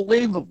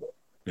unbelievable.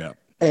 Yeah.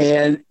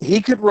 And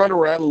he could run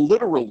around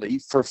literally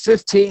for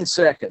 15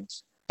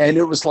 seconds, and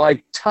it was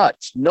like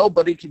touch.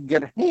 Nobody could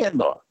get a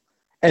hand on it.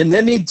 And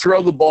then he'd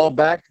throw the ball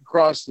back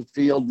across the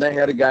field, and they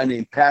had a guy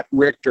named Pat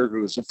Richter,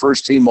 who was a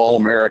first-team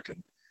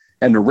All-American,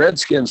 and the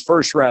Redskins'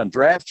 first-round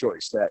draft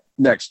choice that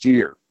next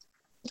year.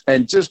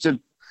 And just a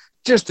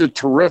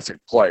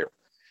terrific player.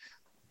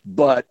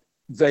 But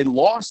they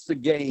lost the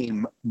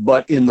game,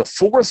 but in the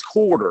fourth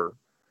quarter,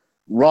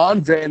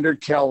 Ron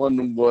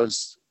Vanderkellen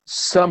was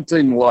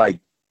something like,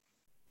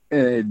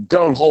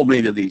 don't hold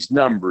me to these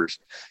numbers.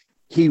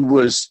 He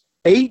was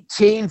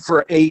 18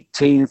 for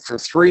 18 for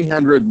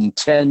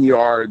 310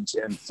 yards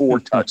and 4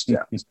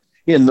 touchdowns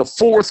in the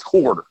fourth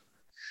quarter.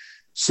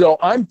 So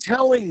I'm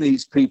telling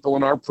these people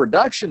in our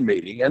production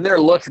meeting, and they're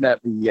looking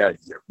at me, yeah,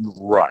 you're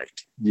right.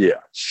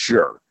 Yeah,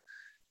 sure.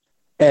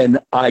 And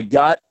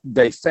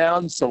they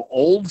found some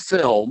old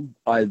film.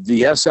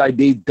 The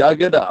SID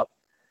dug it up,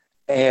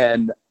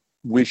 and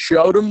we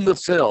showed them the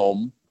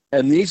film.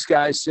 And these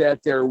guys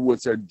sat there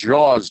with their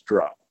jaws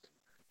dropped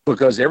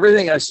because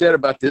everything I said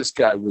about this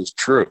guy was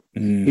true.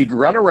 He'd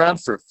run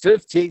around for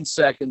 15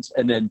 seconds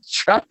and then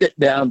chucked it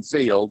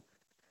downfield,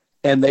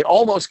 and they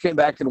almost came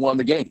back and won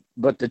the game.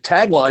 But the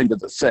tagline to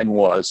the thing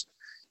was,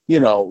 he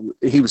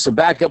was a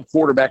backup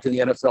quarterback in the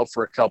NFL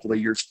for a couple of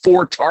years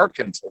for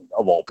Tarkenton,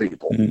 of all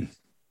people.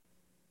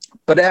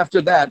 But after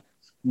that,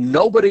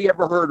 nobody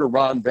ever heard of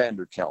Ron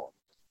Vanderkellen.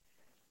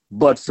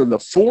 But for the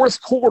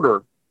fourth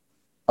quarter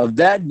of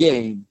that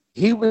game,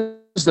 he was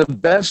the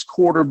best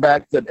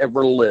quarterback that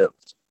ever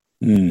lived.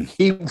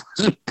 He was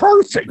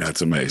perfect.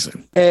 That's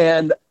amazing.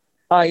 And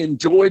I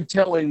enjoyed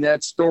telling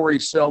that story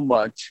so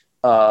much.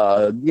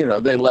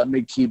 They let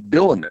me keep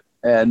doing it.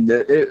 And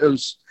it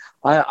was,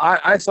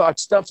 I thought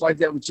stuff like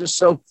that was just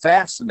so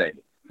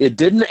fascinating. It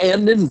didn't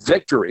end in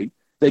victory.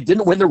 They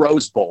didn't win the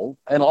Rose Bowl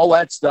and all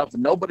that stuff.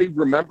 And nobody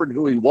remembered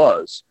who he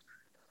was.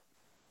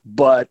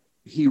 But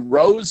he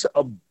rose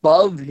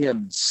above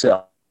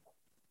himself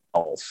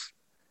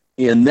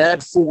in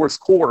that fourth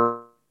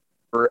quarter,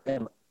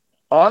 and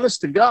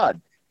honest to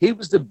God, he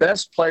was the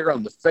best player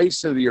on the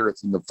face of the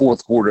earth in the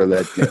fourth quarter of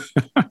that game.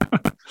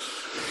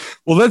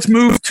 Well, let's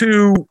move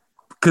to,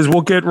 because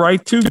we'll get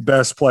right to the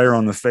best player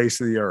on the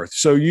face of the earth.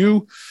 So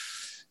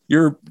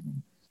you're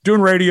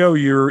doing radio,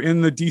 you're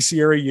in the DC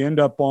area, you end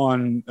up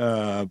on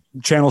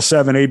Channel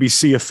 7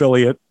 ABC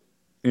affiliate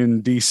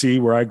in DC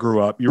where I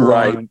grew up. You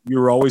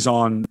were always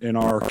on in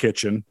our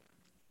kitchen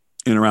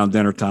in around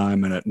dinner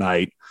time and at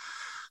night.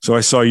 So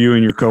I saw you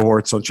and your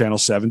cohorts on Channel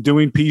 7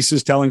 doing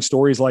pieces, telling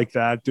stories like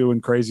that, doing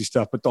crazy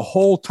stuff. But the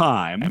whole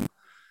time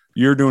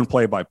you're doing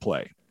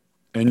play-by-play.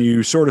 And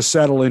you sort of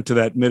settle into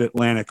that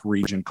mid-Atlantic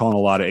region, calling a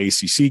lot of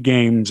ACC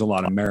games, a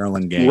lot of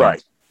Maryland games.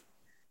 Right.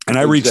 And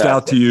I reached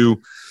out to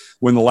you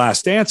when The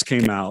Last Dance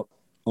came out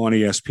on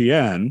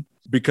ESPN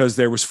because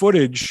there was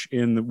footage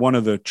in one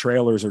of the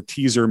trailers or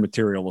teaser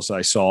materials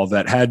I saw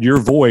that had your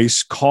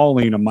voice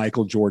calling a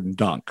Michael Jordan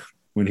dunk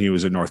when he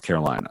was in North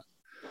Carolina.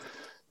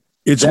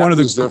 That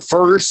was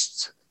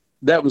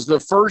the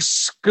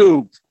first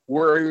scoop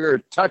where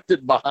he tucked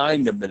it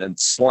behind him and then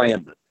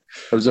slammed it.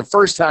 It was the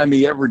first time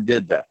he ever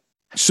did that.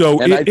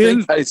 So and I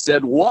think I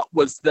said, what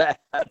was that?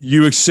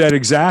 You said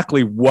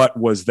exactly what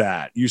was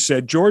that. You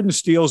said Jordan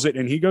steals it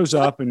and he goes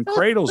up and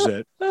cradles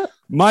it.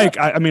 Mike,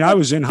 I mean, I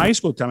was in high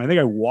school at the time. I think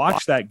I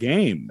watched that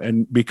game,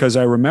 and because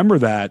I remember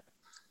that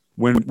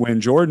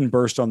when Jordan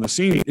burst on the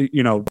scene,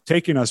 you know,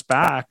 taking us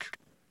back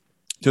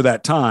to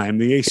that time,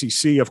 the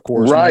ACC, of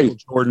course, right. Michael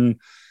Jordan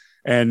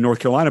and North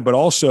Carolina, but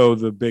also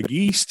the Big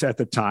East at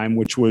the time,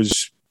 which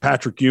was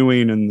Patrick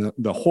Ewing and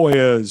the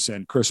Hoyas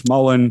and Chris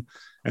Mullin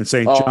and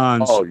St.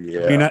 John's. Oh,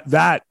 yeah. I mean,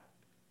 that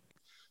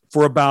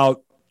for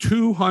about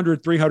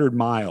 200, 300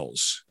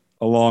 miles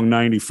along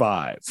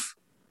 95,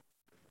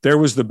 there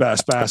was the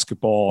best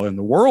basketball in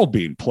the world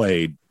being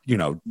played, you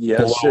know,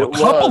 yes, below a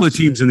couple of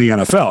teams in the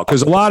NFL.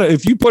 Because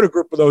if you put a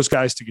group of those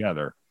guys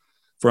together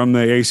from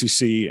the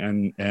ACC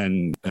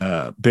and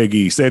Big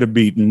East, they'd have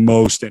beaten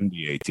most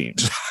NBA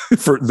teams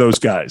for those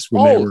guys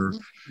when they were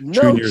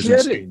juniors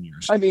and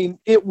seniors. I mean,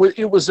 it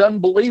was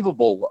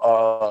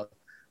unbelievable.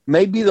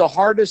 Maybe the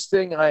hardest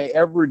thing I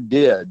ever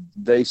did,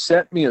 they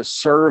sent me a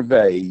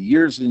survey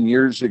years and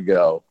years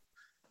ago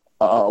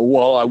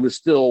while I was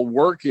still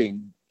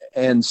working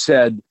and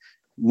said,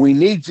 we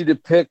need you to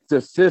pick the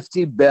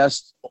 50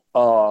 best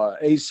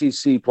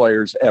ACC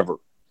players ever.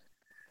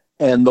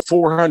 And the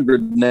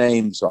 400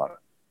 names on it.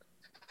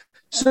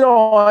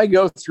 So I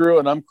go through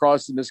and I'm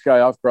crossing this guy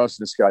off and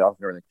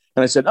everything.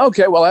 And I said,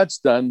 okay, well, that's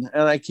done.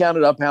 And I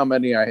counted up how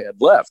many I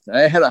had left.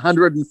 I had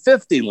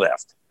 150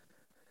 left.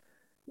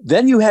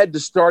 Then you had to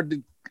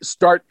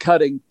start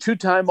cutting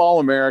two-time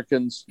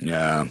All-Americans,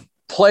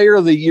 Player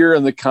of the Year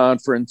in the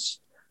conference,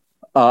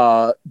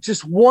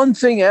 just one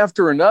thing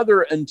after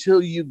another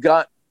until you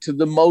got to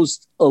the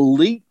most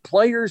elite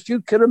players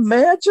you could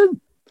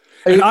imagine.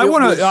 And I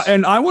want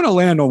to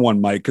land on one,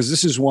 Mike, because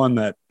this is one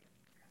that,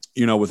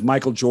 you know, with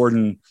Michael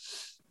Jordan,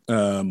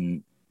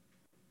 you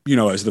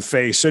know, as the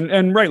face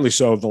and rightly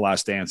so of The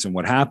Last Dance and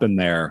what happened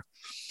there.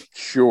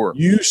 Sure.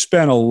 You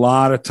spent a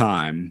lot of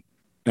time,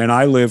 and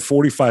I live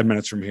 45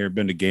 minutes from here,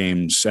 been to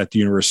games at the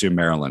University of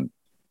Maryland.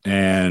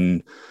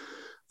 And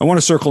I want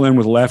to circle in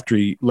with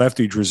Lefty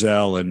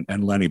Driesell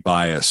and Lenny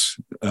Bias.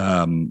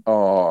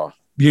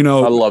 You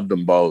know, I loved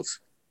them both.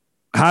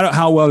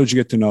 How well did you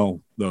get to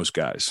know those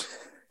guys?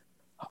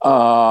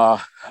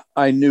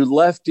 I knew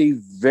Lefty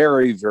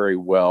very, very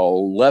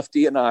well.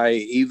 Lefty and I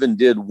even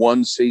did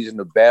one season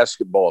of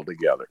basketball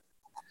together.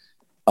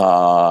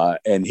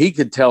 And he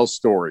could tell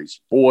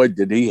stories. Boy,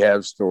 did he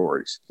have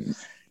stories.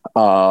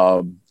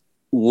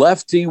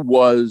 Lefty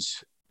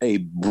was a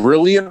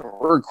brilliant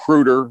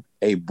recruiter,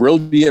 a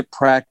brilliant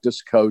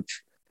practice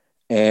coach,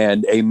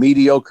 and a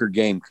mediocre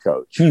game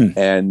coach.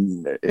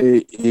 And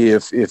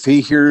if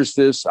he hears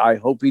this, I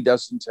hope he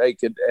doesn't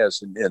take it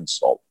as an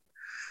insult.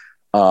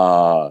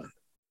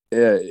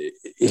 Did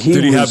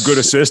he have good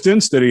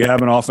assistants? Did he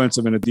have an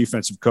offensive and a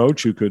defensive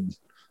coach who could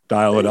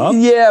dial it up?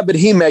 Yeah, but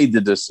he made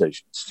the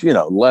decisions. You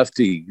know,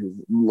 Lefty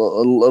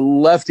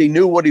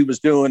knew what he was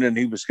doing, and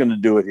he was going to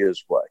do it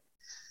his way.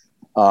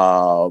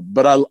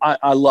 But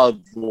I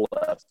loved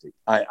Lefty.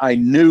 I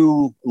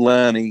knew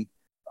Lenny.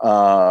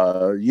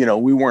 You know,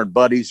 we weren't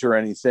buddies or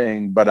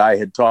anything, but I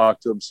had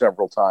talked to him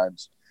several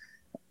times.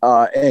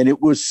 And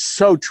it was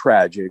so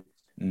tragic.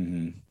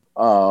 Mm-hmm.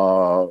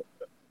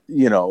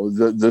 You know,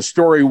 the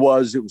story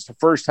was it was the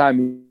first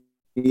time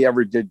he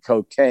ever did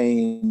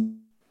cocaine,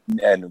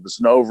 and it was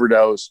an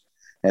overdose.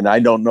 And I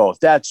don't know if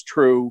that's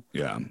true.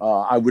 Yeah.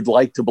 I would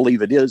like to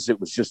believe it is.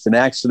 It was just an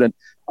accident.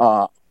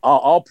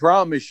 I'll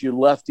promise you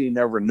Lefty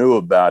never knew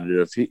about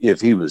it if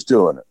he was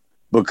doing it,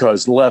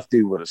 because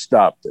Lefty would have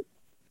stopped it.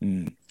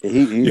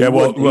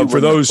 Well,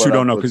 for those who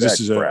don't know, because this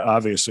is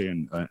obviously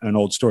an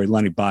old story,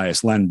 Len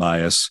Bias,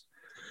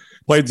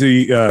 played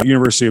the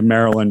University of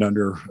Maryland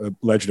under a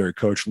legendary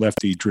coach,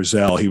 Lefty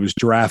Driesell. He was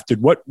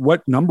drafted.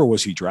 What number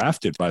was he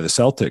drafted by the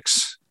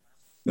Celtics?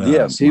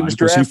 Yes, he was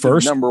drafted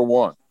first? number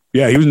one.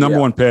 Yeah, he was number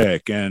one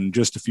pick, and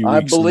just a few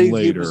weeks later, I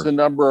believe he was the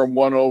number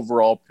one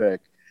overall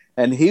pick,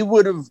 and he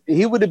would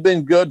have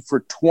been good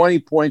for 20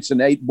 points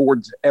and 8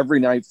 boards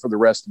every night for the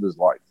rest of his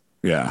life.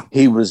 Yeah,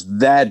 he was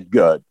that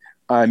good.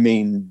 I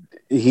mean,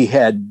 he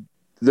had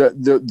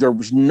there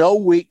was no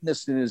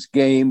weakness in his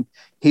game.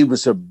 He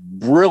was a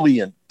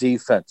brilliant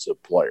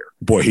defensive player.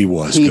 Boy, he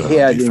was. He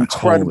had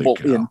incredible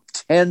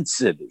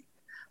intensity.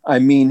 I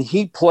mean,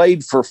 he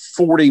played for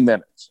 40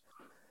 minutes.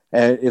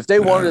 And if they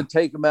wanted to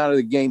take him out of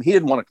the game, he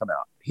didn't want to come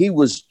out. He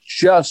was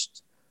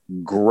just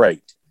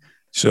great.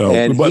 So,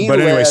 but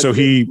anyway, so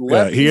he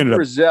ended up.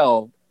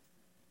 Driesell,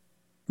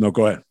 no,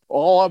 go ahead.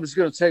 All I was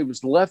going to say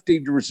was Lefty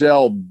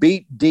Driesell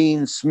beat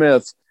Dean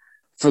Smith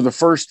for the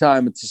first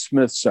time at the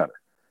Smith Center.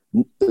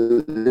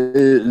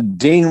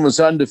 Dean was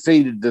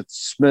undefeated at the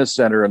Smith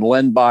Center, and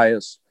Len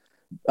Bias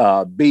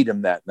beat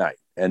him that night.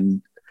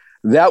 And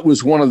that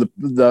was one of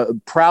the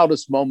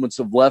proudest moments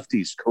of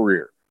Lefty's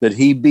career, that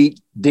he beat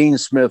Dean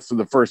Smith for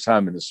the first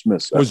time in the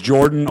Smith Center. Was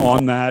Jordan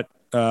on that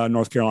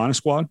North Carolina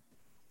squad?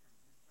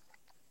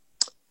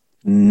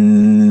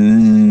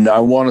 I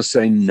want to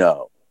say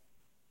no.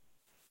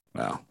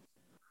 Well,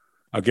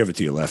 I'll give it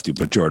to you, Lefty,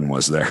 but Jordan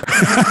was there.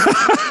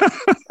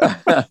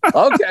 Okay.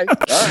 All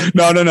right.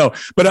 No.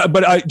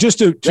 But I just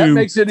to that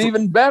makes it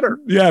even better.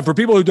 Yeah, for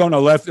people who don't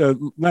know,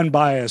 Len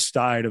Bias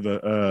died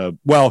of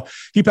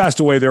he passed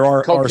away. There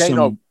are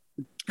some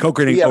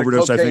cocaine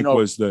overdose. I think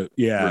was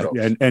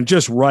and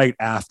just right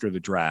after the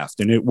draft,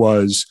 and it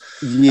was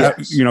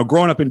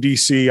growing up in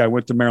DC. I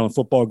went to Maryland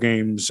football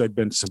games. I'd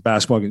been to some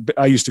basketball games.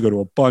 I used to go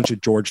to a bunch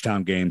of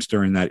Georgetown games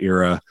during that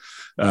era.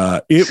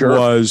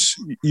 Was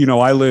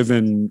I live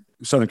in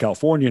Southern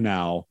California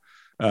now.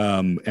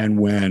 And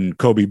when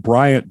Kobe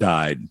Bryant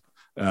died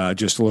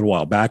just a little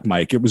while back,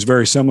 Mike, it was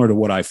very similar to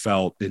what I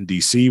felt in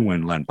D.C.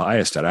 when Len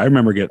Bias died. I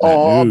remember getting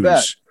that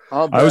news.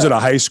 I'll bet. I was at a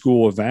high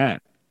school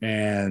event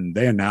and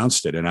they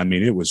announced it. And I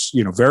mean, it was,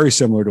 very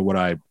similar to what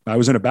I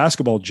was in a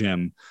basketball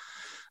gym,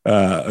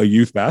 a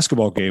youth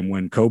basketball game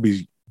when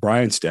Kobe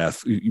Bryant's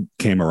death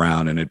came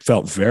around, and it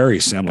felt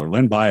very similar.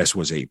 Len Bias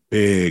was a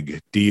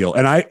big deal.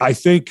 And I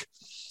think,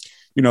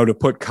 to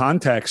put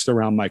context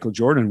around Michael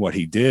Jordan, what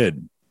he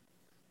did,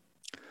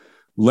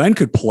 Len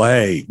could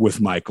play with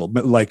Michael,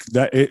 but like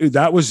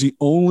that was the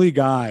only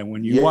guy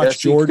when you watch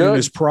Jordan in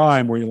his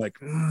prime where you're like,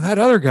 that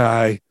other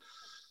guy.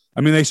 I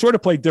mean, they sort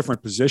of played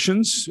different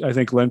positions. I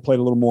think Len played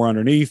a little more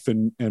underneath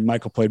and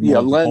Michael played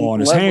more with the ball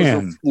in his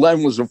hand.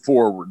 Len was a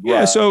forward. Right?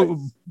 Yeah. So,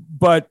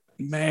 but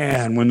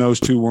man, when those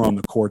two were on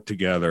the court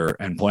together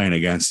and playing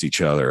against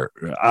each other,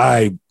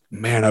 I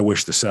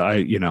wish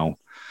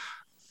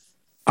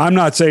I'm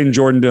not saying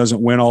Jordan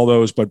doesn't win all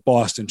those, but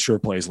Boston sure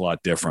plays a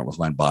lot different with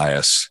Len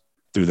Bias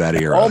through that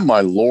era. Oh my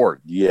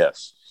Lord,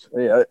 yes.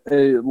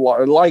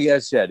 Like I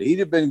said, he'd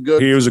have been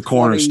good. He was a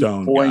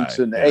cornerstone points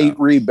guy. And 8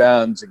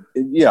 rebounds.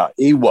 Yeah,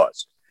 he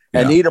was.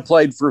 And he'd have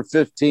played for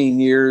 15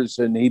 years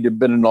and he'd have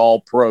been an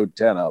all-pro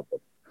 10 of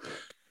them.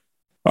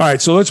 All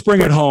right, so let's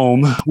bring it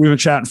home. We've been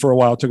chatting for a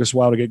while. It took us a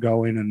while to get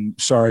going, and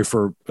sorry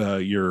for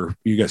you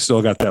guys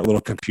still got that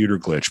little computer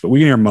glitch, but we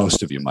can hear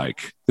most of you,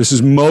 Mike. This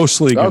is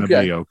mostly going to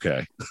be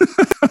okay.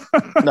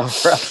 No,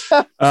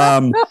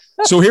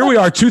 so here we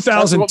are,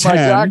 2010. That's what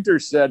my doctor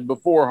said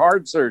before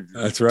heart surgery.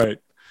 That's right.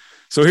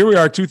 So here we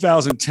are,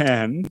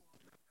 2010.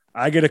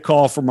 I get a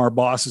call from our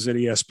bosses at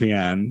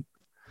ESPN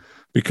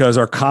because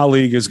our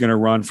colleague is going to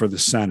run for the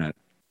Senate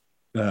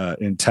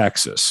in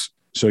Texas.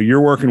 So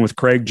you're working with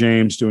Craig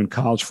James doing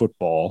college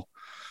football,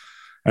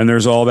 and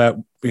there's all that,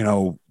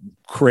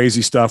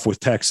 crazy stuff with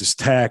Texas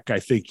Tech. I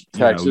think,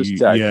 Texas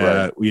Tech,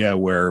 right.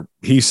 Where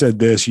he said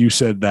this, you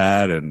said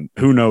that, and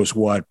who knows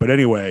what. But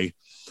anyway,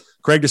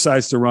 Craig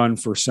decides to run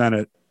for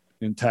Senate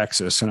in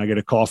Texas, and I get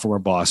a call from our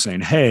boss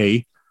saying,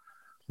 hey,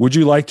 would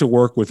you like to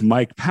work with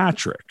Mike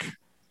Patrick?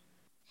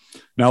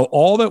 Now,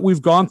 all that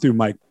we've gone through,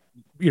 Mike,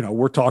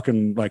 we're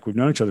talking like we've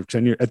known each other for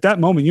 10 years. At that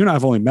moment, you and I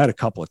have only met a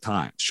couple of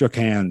times, shook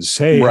hands.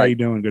 Hey, How you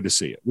doing? Good to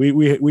see you.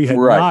 We had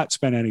not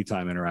spent any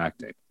time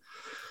interacting.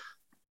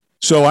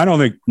 So I don't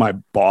think my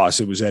boss,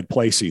 it was Ed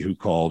Placey who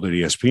called at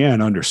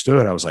ESPN,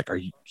 understood. I was like, are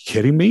you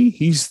kidding me?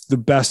 He's the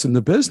best in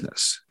the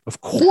business. Of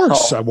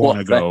course I want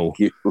to go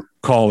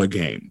call a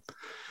game.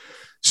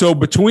 So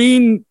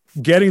between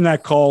getting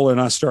that call and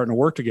us starting to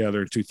work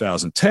together in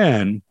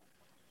 2010,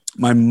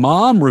 my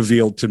mom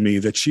revealed to me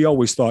that she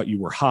always thought you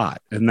were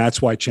hot, and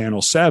that's why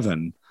Channel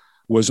 7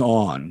 was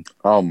on.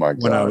 Oh my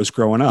God! When I was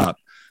growing up,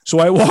 so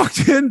I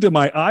walked into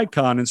my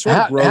icon and sort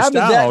of grossed out. How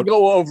did that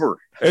go over?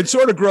 It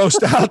sort of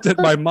grossed out that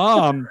my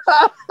mom,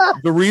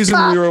 the reason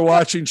we were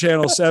watching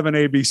Channel 7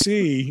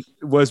 ABC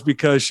was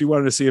because she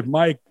wanted to see if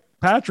Mike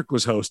Patrick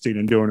was hosting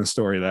and doing a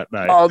story that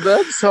night. Oh,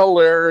 that's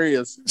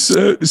hilarious.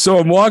 So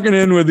I'm walking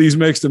in with these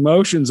mixed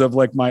emotions of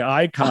like my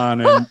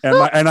icon and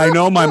I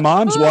know my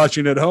mom's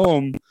watching at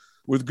home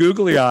with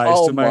googly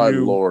eyes to my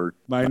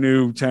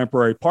new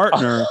temporary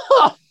partner.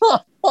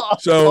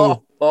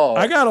 So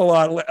I got a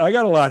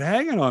lot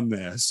hanging on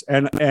this,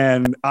 and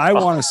I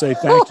want to say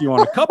thank you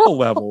on a couple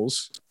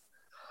levels.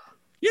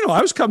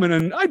 I was coming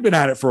in, I'd been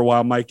at it for a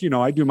while, Mike.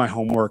 I do my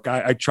homework.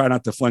 I try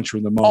not to flinch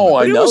from the moment. Oh,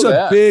 I know that. It was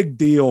a big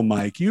deal,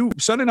 Mike.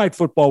 Sunday Night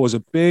Football was a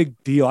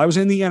big deal. I was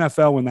in the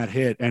NFL when that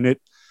hit, and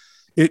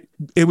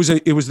it was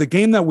the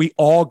game that we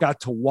all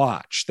got to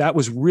watch. That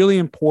was really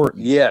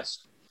important.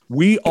 Yes.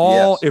 We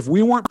all, if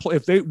we weren't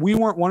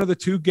one of the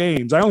two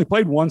games, I only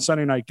played one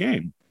Sunday night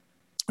game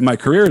in my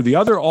career.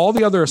 All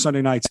the other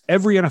Sunday nights,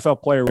 every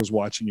NFL player was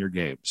watching your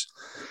games,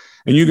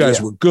 and you guys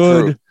were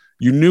good. True.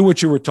 You knew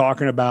what you were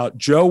talking about.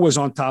 Joe was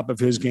on top of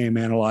his game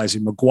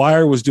analyzing.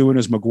 McGuire was doing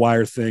his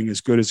McGuire thing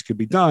as good as it could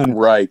be done.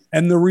 Right.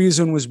 And the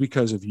reason was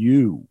because of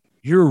you.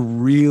 You're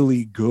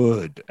really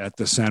good at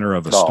the center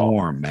of a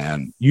storm,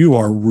 man. You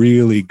are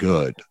really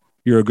good.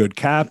 You're a good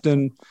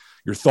captain.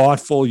 You're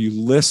thoughtful. You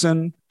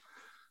listen.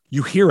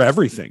 You hear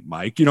everything,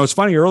 Mike. It's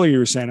funny. Earlier you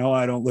were saying, "Oh,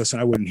 I don't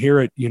listen. I wouldn't hear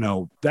it."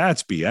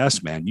 That's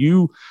BS, man.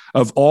 You,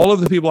 of all of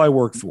the people I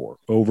worked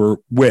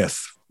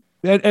with,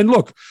 and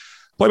look,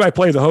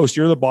 play-by-play, the host,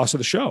 you're the boss of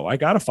the show. I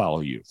got to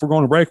follow you. If we're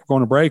going to break, we're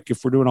going to break.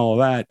 If we're doing all of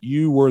that,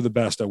 you were the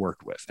best I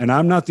worked with, and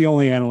I'm not the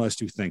only analyst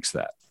who thinks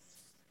that.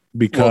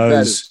 Because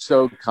that is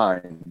so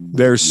kind.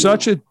 There's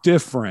such a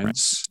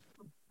difference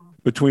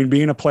between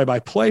being a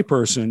play-by-play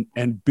person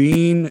and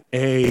being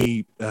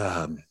an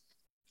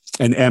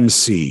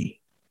MC.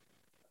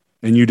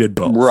 and you did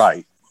both.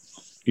 Right.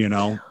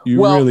 You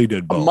really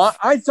did both.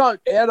 I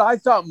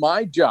thought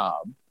my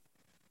job,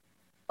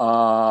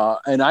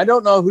 and I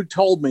don't know who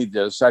told me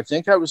this. I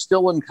think I was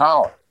still in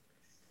college.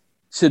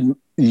 Said,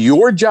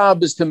 your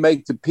job is to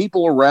make the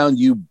people around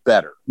you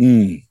better.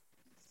 Mm.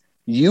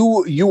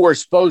 You are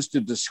supposed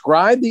to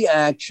describe the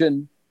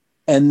action,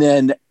 and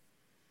then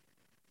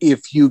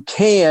if you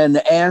can,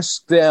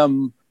 ask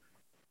them,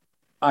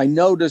 I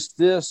noticed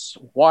this.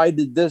 Why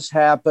did this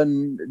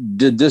happen?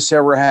 Did this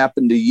ever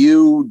happen to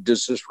you?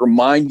 Does this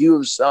remind you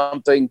of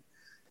something?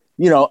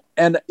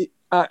 And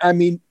I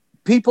mean,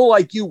 people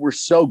like you were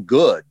so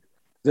good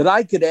that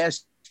I could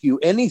ask you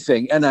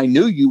anything, and I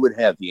knew you would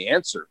have the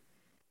answer.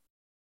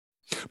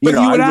 But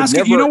you would ask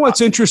it. You know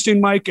what's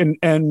interesting, Mike,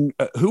 and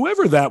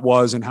whoever that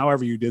was and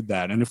however you did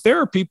that, and if there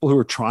are people who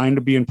are trying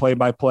to be in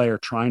play-by-play or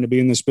trying to be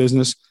in this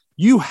business,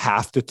 you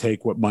have to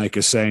take what Mike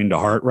is saying to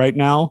heart right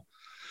now,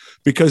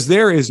 because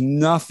there is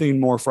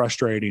nothing more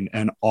frustrating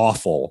and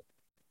awful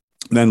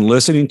than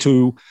listening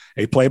to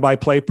a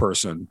play-by-play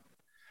person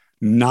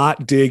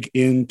not dig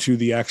into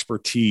the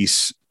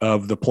expertise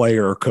of the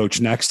player or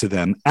coach next to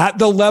them at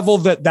the level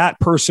that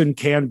person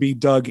can be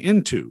dug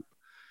into.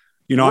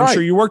 Right. I'm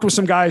sure you worked with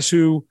some guys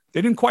who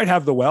they didn't quite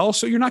have the well,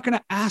 so you're not going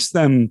to ask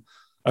them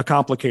a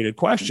complicated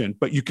question,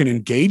 but you can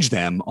engage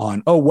them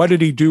on, what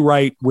did he do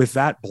right with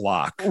that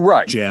block?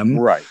 Right. Jim.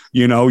 Right.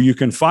 You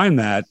can find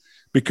that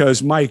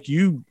because Mike,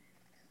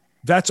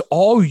 that's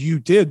all you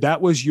did.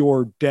 That was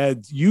you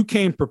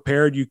came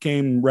prepared. You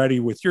came ready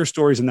with your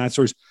stories and that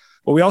stories,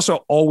 but we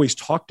also always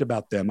talked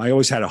about them. I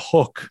always had a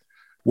hook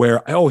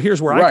where,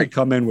 here's where I could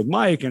come in with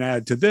Mike and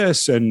add to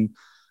this. And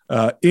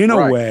in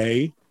a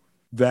way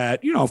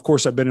that, of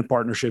course I've been in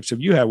partnerships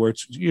that you had where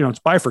it's, it's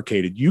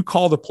bifurcated. You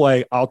call the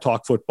play, I'll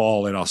talk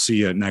football and I'll see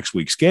you at next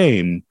week's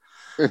game.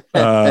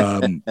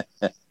 And,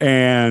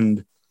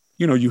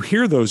 you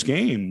hear those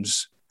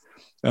games.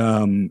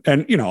 And,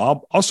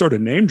 I'll sort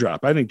of name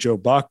drop. I think Joe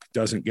Buck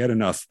doesn't get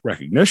enough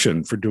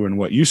recognition for doing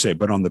what you say,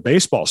 but on the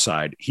baseball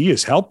side, he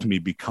has helped me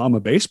become a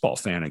baseball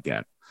fan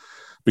again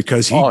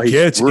because he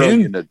gets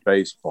brilliant at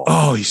baseball.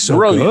 Oh, he's so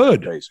brilliant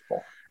good. At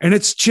baseball. And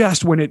it's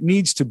just when it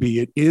needs to be,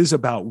 it is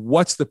about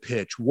what's the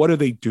pitch? What are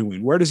they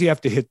doing? Where does he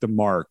have to hit the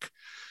mark?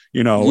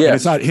 And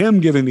it's not him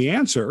giving the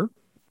answer.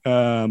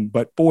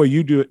 But boy,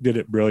 you did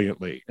it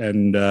brilliantly.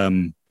 And let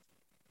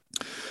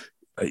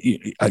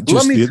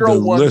me throw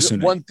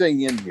one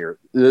thing in here.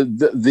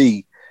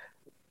 The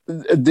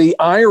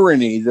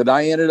irony that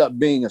I ended up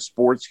being a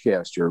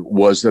sportscaster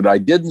was that I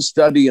didn't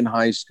study in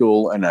high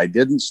school and I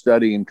didn't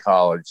study in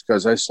college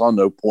because I saw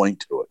no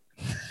point to it.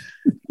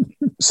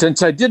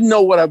 Since I didn't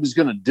know what I was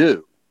going to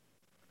do,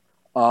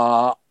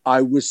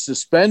 I was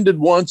suspended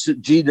once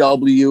at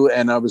GW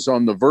and I was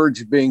on the verge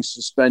of being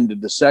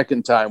suspended the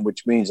second time,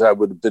 which means I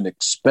would have been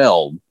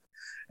expelled.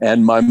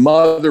 And my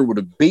mother would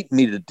have beaten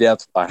me to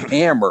death with a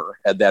hammer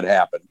had that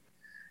happened.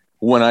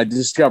 When I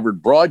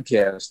discovered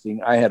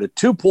broadcasting, I had a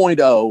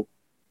 2.0,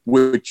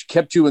 which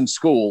kept you in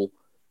school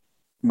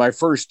my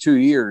first 2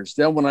 years.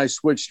 Then when I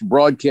switched to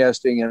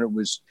broadcasting, and it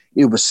was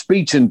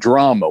speech and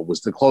drama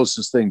was the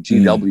closest thing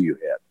GW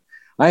had.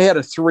 I had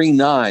a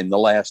 3.9 the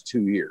last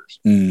 2 years.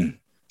 Mm.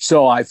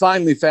 So I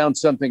finally found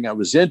something I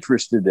was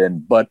interested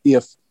in. But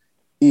if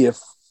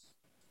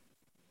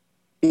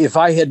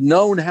I had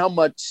known how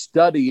much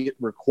study it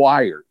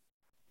required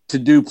to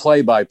do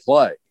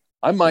play-by-play,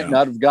 I might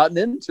not have gotten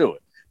into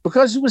it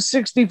because it was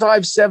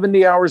 65,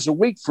 70 hours a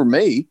week for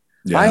me.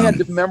 Yeah. I had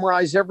to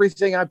memorize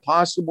everything I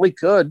possibly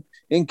could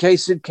in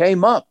case it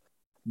came up.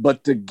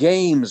 But the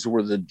games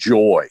were the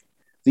joy,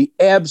 the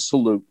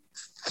absolute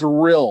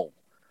thrill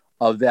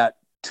of that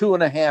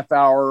 2.5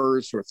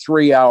 hours or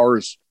 3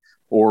 hours,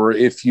 or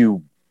if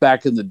you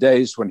back in the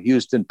days when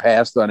Houston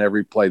passed on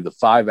every play, the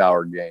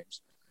 5-hour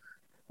games.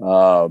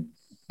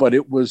 But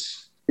it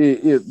was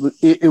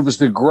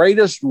the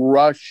greatest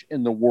rush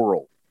in the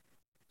world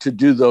to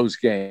do those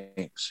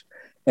games.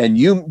 And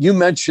you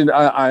mentioned,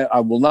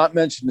 I will not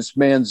mention this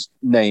man's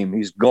name.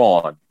 He's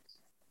gone.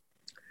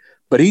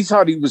 But he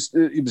thought he was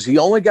the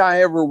only guy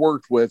I ever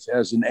worked with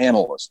as an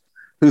analyst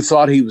who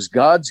thought he was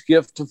God's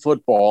gift to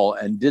football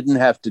and didn't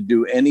have to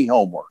do any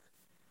homework.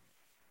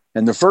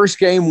 And the first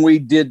game we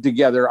did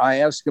together, I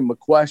asked him a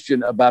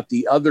question about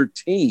the other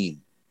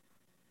team.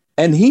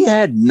 And he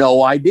had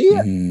no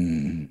idea.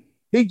 Mm.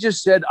 He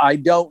just said, I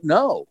don't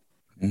know.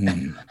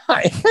 Mm.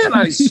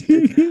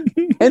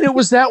 And it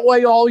was that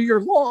way all year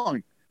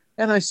long.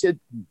 And I said,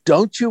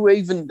 don't you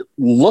even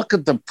look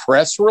at the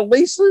press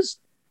releases?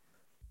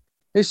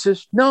 He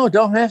says, no,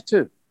 don't have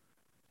to.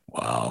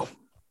 Wow.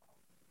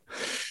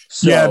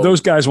 So, yeah,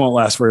 those guys won't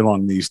last very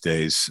long these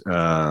days.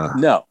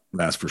 No.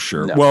 That's for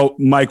sure. No. Well,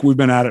 Mike, we've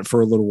been at it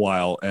for a little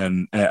while,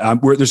 and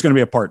there's going to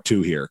be a part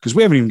 2 here because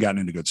we haven't even gotten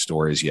into good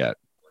stories yet.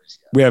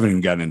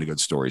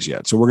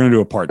 So we're going to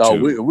do a part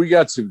 2. We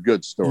got some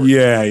good stories.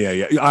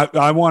 Yeah.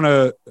 I want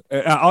to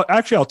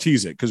I'll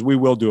tease it because we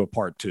will do a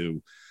part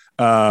 2.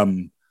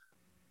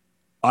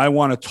 I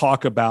want to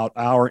talk about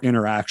our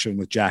interaction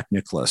with Jack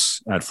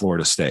Nicklaus at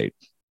Florida State.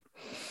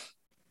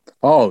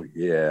 Oh,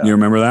 yeah. You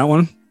remember that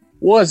one?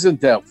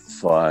 Wasn't that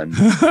fun?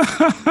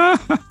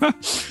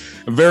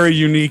 A very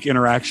unique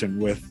interaction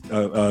with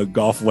a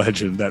golf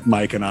legend that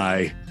Mike and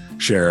I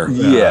share.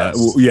 Yes.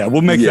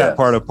 We'll make that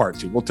part of part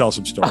 2. We'll tell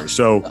some stories.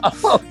 So,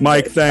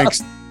 Mike,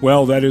 thanks.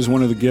 Well, that is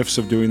one of the gifts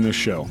of doing this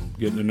show,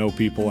 getting to know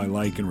people I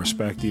like and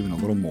respect even a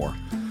little more.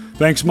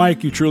 Thanks,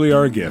 Mike. You truly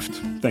are a gift.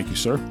 Thank you,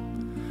 sir.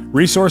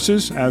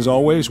 Resources, as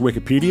always,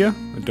 Wikipedia.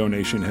 A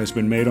donation has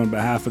been made on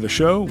behalf of the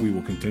show. We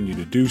will continue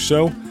to do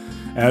so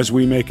as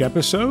we make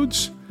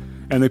episodes.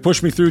 And they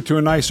pushed me through to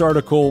a nice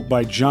article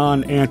by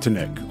John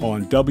Antonick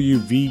on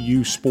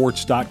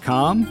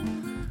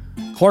WVUsports.com.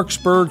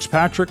 Clarksburg's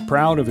Patrick,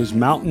 proud of his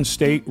Mountain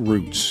State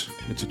roots.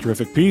 It's a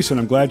terrific piece, and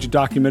I'm glad you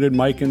documented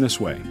Mike in this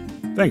way.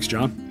 Thanks,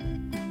 John.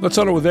 Let's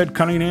Huddle with Ed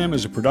Cunningham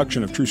is a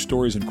production of True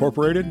Stories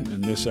Incorporated,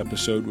 and this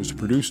episode was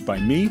produced by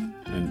me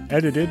and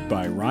edited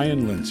by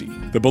Ryan Lindsay.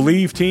 The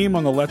Believe team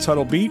on the Let's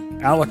Huddle beat,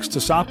 Alex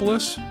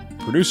Tassopoulos,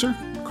 producer,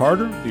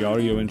 Carter, the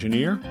audio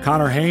engineer,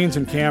 Connor Haynes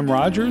and Cam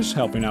Rogers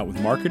helping out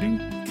with marketing.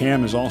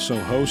 Cam is also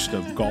host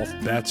of Golf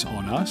Bets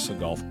on Us, a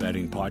golf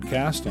betting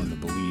podcast on the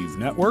Believe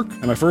Network.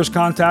 And my first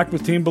contact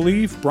with Team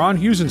Believe, Braun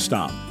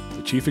Husenstam,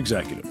 the chief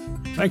executive.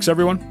 Thanks,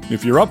 everyone.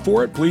 If you're up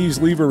for it, please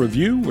leave a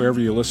review wherever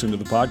you listen to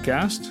the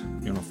podcast.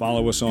 You want to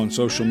follow us on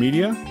social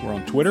media. We're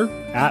on Twitter,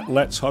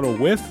 @Let's Huddle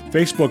With,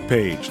 Facebook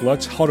page,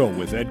 Let's Huddle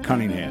with Ed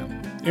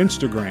Cunningham,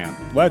 Instagram,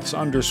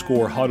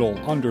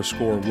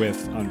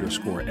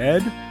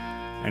 Let's_Huddle_with_Ed.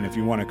 And if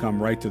you want to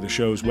come right to the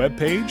show's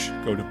webpage,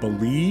 go to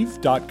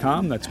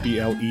Believe.com. That's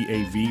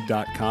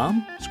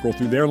BLEAV.com. Scroll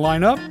through their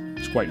lineup.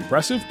 It's quite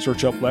impressive.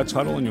 Search up Let's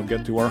Huddle and you'll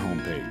get to our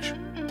homepage.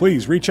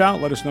 Please reach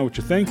out. Let us know what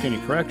you think. Any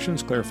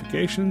corrections,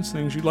 clarifications,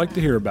 things you'd like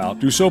to hear about.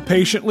 Do so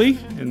patiently.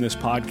 In this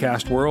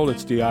podcast world,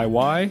 it's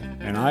DIY,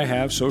 and I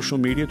have social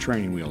media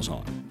training wheels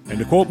on. And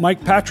to quote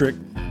Mike Patrick,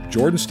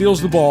 Jordan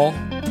steals the ball.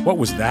 What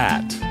was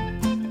that?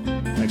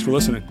 Thanks for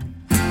listening.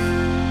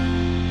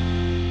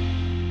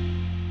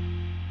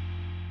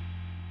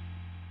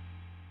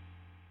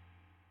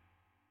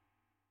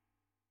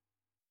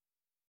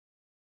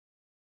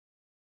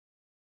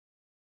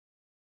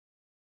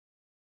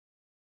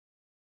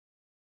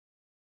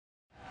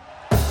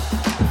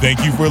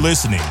 Thank you for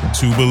listening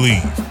to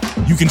Believe.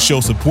 You can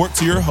show support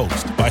to your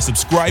host by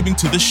subscribing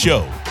to the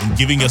show and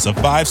giving us a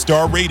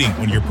 5-star rating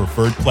on your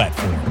preferred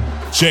platform.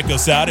 Check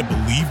us out at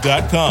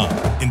Believe.com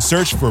and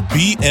search for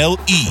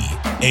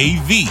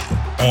BLEAV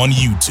on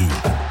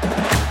YouTube.